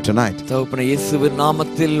for your word tonight. தகப்பனே இயேசுவின்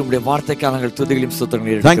நாமத்தில் உம்முடைய வார்த்தைக்காக நாங்கள் துதிகளையும்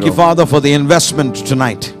ஸ்தோத்திரங்களையும் எடுக்கிறோம். Thank you, Father, for the investment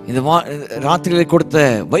tonight. இந்த ராத்திரியிலே கொடுத்த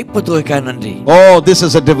வைப்பு தொகைக்காக நன்றி. Oh, this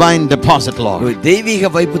is a divine deposit, Lord.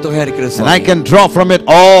 தெய்வீக வைப்பு தொகையா இருக்கிறது சுவாமி. And I can draw from it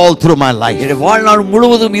all through my life. என்னுடைய வாழ்நாள்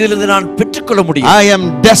முழுவதும் இதிலிருந்து நான் பெற்றுக்கொள்ள முடியும். I am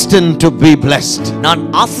destined to be blessed. நான்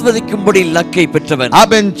ஆசீர்வதிக்கும்படி லக்கை பெற்றவன்.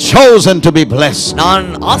 I've been chosen to be blessed. நான்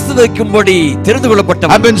ஆசீர்வதிக்கும்படி தெரிந்து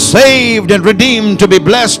கொள்ளப்பட்டவன். I've been saved and redeemed to be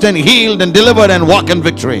blessed and healed and delivered and walk in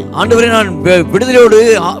victory. ஆண்டவரே நான் விடுதலையோடு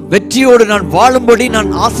வெற்றியோடு நான் வாழும்படி நான்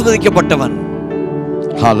ஆசீர்வதிக்கப்பட்டவன்.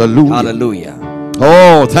 Hallelujah. Hallelujah.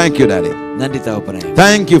 Oh, thank you, Daddy. நன்றி தகப்பனே.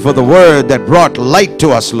 Thank you for the word that brought light to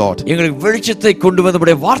us, Lord. எங்களுக்கு வெளிச்சத்தை கொண்டு வந்த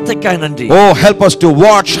உம்முடைய வார்த்தைக்காக நன்றி. Oh, help us to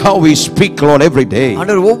watch how we speak, Lord, every day.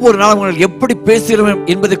 ஆண்டவரே ஒவ்வொரு நாளும் நாங்கள் எப்படி பேசுகிறோம்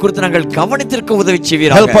என்பதை குறித்து நாங்கள் கவனித்திருக்க உதவி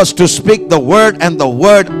செய்வீராக. Help us to speak the word and the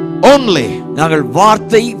word only. நாங்கள்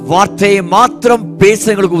வார்த்தையை மாத்திரம்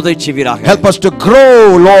பேச எங்களுக்கு உதவி செய்வீராக. Help us to grow,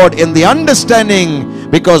 Lord, in the understanding,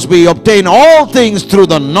 because we obtain all things through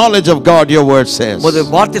the knowledge of God, your word says. உம்முடைய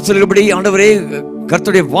வார்த்தை சொல்லும்படி ஆண்டவரே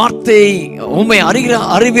கர்த்தருடைய வார்த்தை உம்மை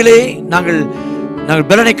அறிவிலே நாங்கள்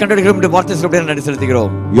பலனை கண்டடைகிறோம் என்று வார்த்தை சொல்லும்படி நன்றி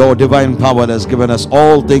செலுத்துகிறோம். Your divine power has given us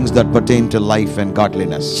all things that pertain to life and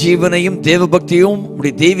godliness. ஜீவனையும் தேவபக்தியும்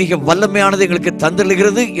உம்முடைய தெய்வீக வல்லமையானது எங்களுக்கு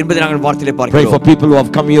தந்தருளுகிறது என்பதை நாங்கள் வார்த்தையிலே பார்க்கிறோம். Pray for people who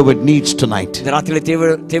have come here with needs tonight. இந்த ராத்திரியிலே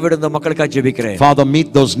தேவையுள்ள மக்களுக்காக ஜெபிக்கிறேன். Father,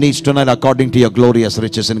 meet those needs tonight according to your glorious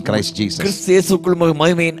riches in Christ Jesus. கிறிஸ்து இயேசுவுக்குள்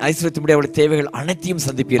மகிமையின் ஐஸ்வரியத்தின்படி அவருடைய தேவைகள் அனைத்தையும்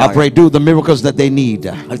சந்திப்பீராக. I pray, do the miracles that they need.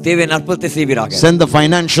 அவர்களுக்கு தேவையான அற்புதத்தை செய்வீராக. Send the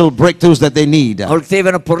financial breakthroughs that they need. அவர்களுக்கு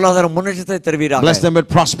தேவையான பொருளாதார முன்னேற்றத்தை தருவீராக. Bless them with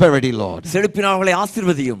prosperity, Lord. செழிப்பினால் அவர்களை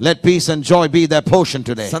ஆசீர்வதியும். Let peace and joy be their portion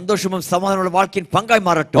today. சந்தோஷமும் சமாதானமுள்ள வாழ்க்கையின் பங்காய்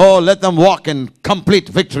மாறட்டும். Oh, let them walk in complete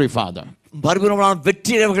victory, Father. பரிபூரணமான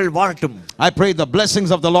வெற்றியவர்கள் வாழட்டும். I pray the blessings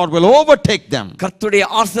of the Lord will overtake them. கர்த்தருடைய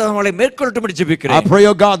ஆசீர்வாதங்களை மேற்கொள்ளட்டும் என்று ஜெபிக்கிறேன். I pray,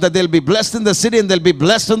 oh God, that they'll be blessed in the city and they'll be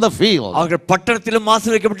blessed in the field. அவர்கள் பட்டணத்திலும்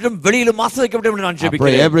ஆசீர்வதிக்கப்பட்டும் வெளியிலும் ஆசீர்வதிக்கப்பட்டும் என்று நான் I pray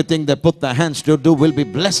ஜெபிக்கிறேன். everything they put their hands to do will be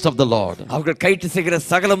blessed of the Lord. அவர்கள் கையிட்டு செய்கிற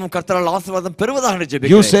சகலமும் கர்த்தரால் ஆசீர்வாதம் பெறுவதாக என்று You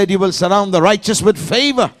ஜெபிக்கிறேன். said you will surround the righteous with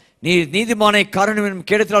favor. நீ நீதிமானை காரணம்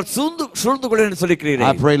கேடத்தினால் சூழ்ந்து கொள்ள என்று சொல்லிக்கிறீரே.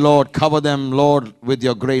 I pray, Lord, cover them, Lord, with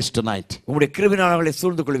your grace tonight. உம்முடைய கிருபையினால் அவர்களை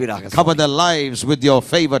சூழ்ந்து கொள்வீராக. Cover their lives with your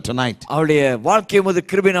favor tonight. அவருடைய வாழ்க்கையை உமது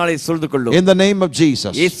கிருபையினாலே சூழ்ந்து கொள்ளும். In the name of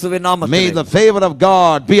Jesus. இயேசுவின் நாமத்திலே. May the favor of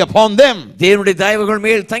God be upon them. தேவனுடைய தயவுகள்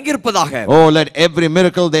மேல் தங்கியிருப்பதாக. Oh, let every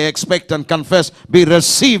miracle they expect and confess be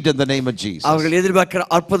received in the name of Jesus. அவர்கள் எதிர்பார்க்கிற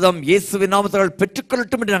அற்புதம் இயேசுவின் நாமத்தால்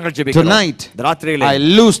பெற்றுக்கொள்ளட்டும் என்று நாங்கள் ஜெபிக்கிறோம். Tonight, ராத்திரியிலே I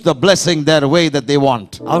loose the blessing their way that they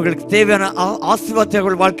want. தேவையான ஆசீர்வாதத்தை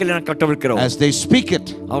அவர்கள் வாழ்க்கையில நான் கட்டவிழ்க்கிறோம். As they speak it,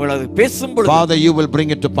 அவர்கள் அது பேசும் பொழுது Father, you will bring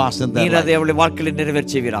it to pass in their நீர் அதை life. அவருடைய வாழ்க்கையில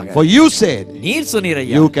நிறைவேற்றுவீராக. For you said, நீர் சொன்னீர்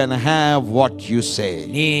ஐயா, you can have what you say.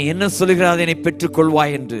 நீ என்ன சொல்லுகிறாய் அதை நீ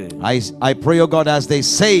பெற்றுக்கொள்வாய் என்று. I pray, oh God, as they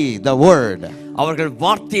say the word, அவர்கள்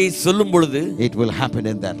வார்த்தையை சொல்லும் பொழுது it will happen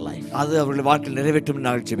in their life. அது அவர்கள் வாழ்க்கையில் நிறைவேற்றும் என்று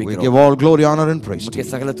நாங்கள் We ஜெபிக்கிறோம். give all glory, honor and praise to உம்முடைய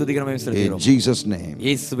you. சகல துதிகரமையும் In செலுத்துகிறோம். Jesus' name.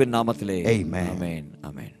 இயேசுவின் நாமத்திலே. Amen. Amen.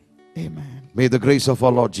 Amen. Amen. May the grace of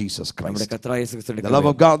our Lord Jesus நம்முடைய Christ, கர்த்தராகிய இயேசு கிறிஸ்துவின் the love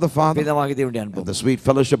of God the Father, பிதாவாகிய தேவனுடைய அன்பும் and the sweet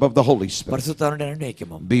fellowship of the Holy Spirit பரிசுத்தாவினுடைய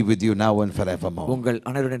அன்பிற்கும் be with you now and forevermore. உங்கள்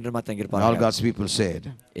அனைவருடன் And all தங்கியிருப்பார்கள். God's people said,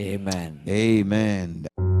 Amen. Amen.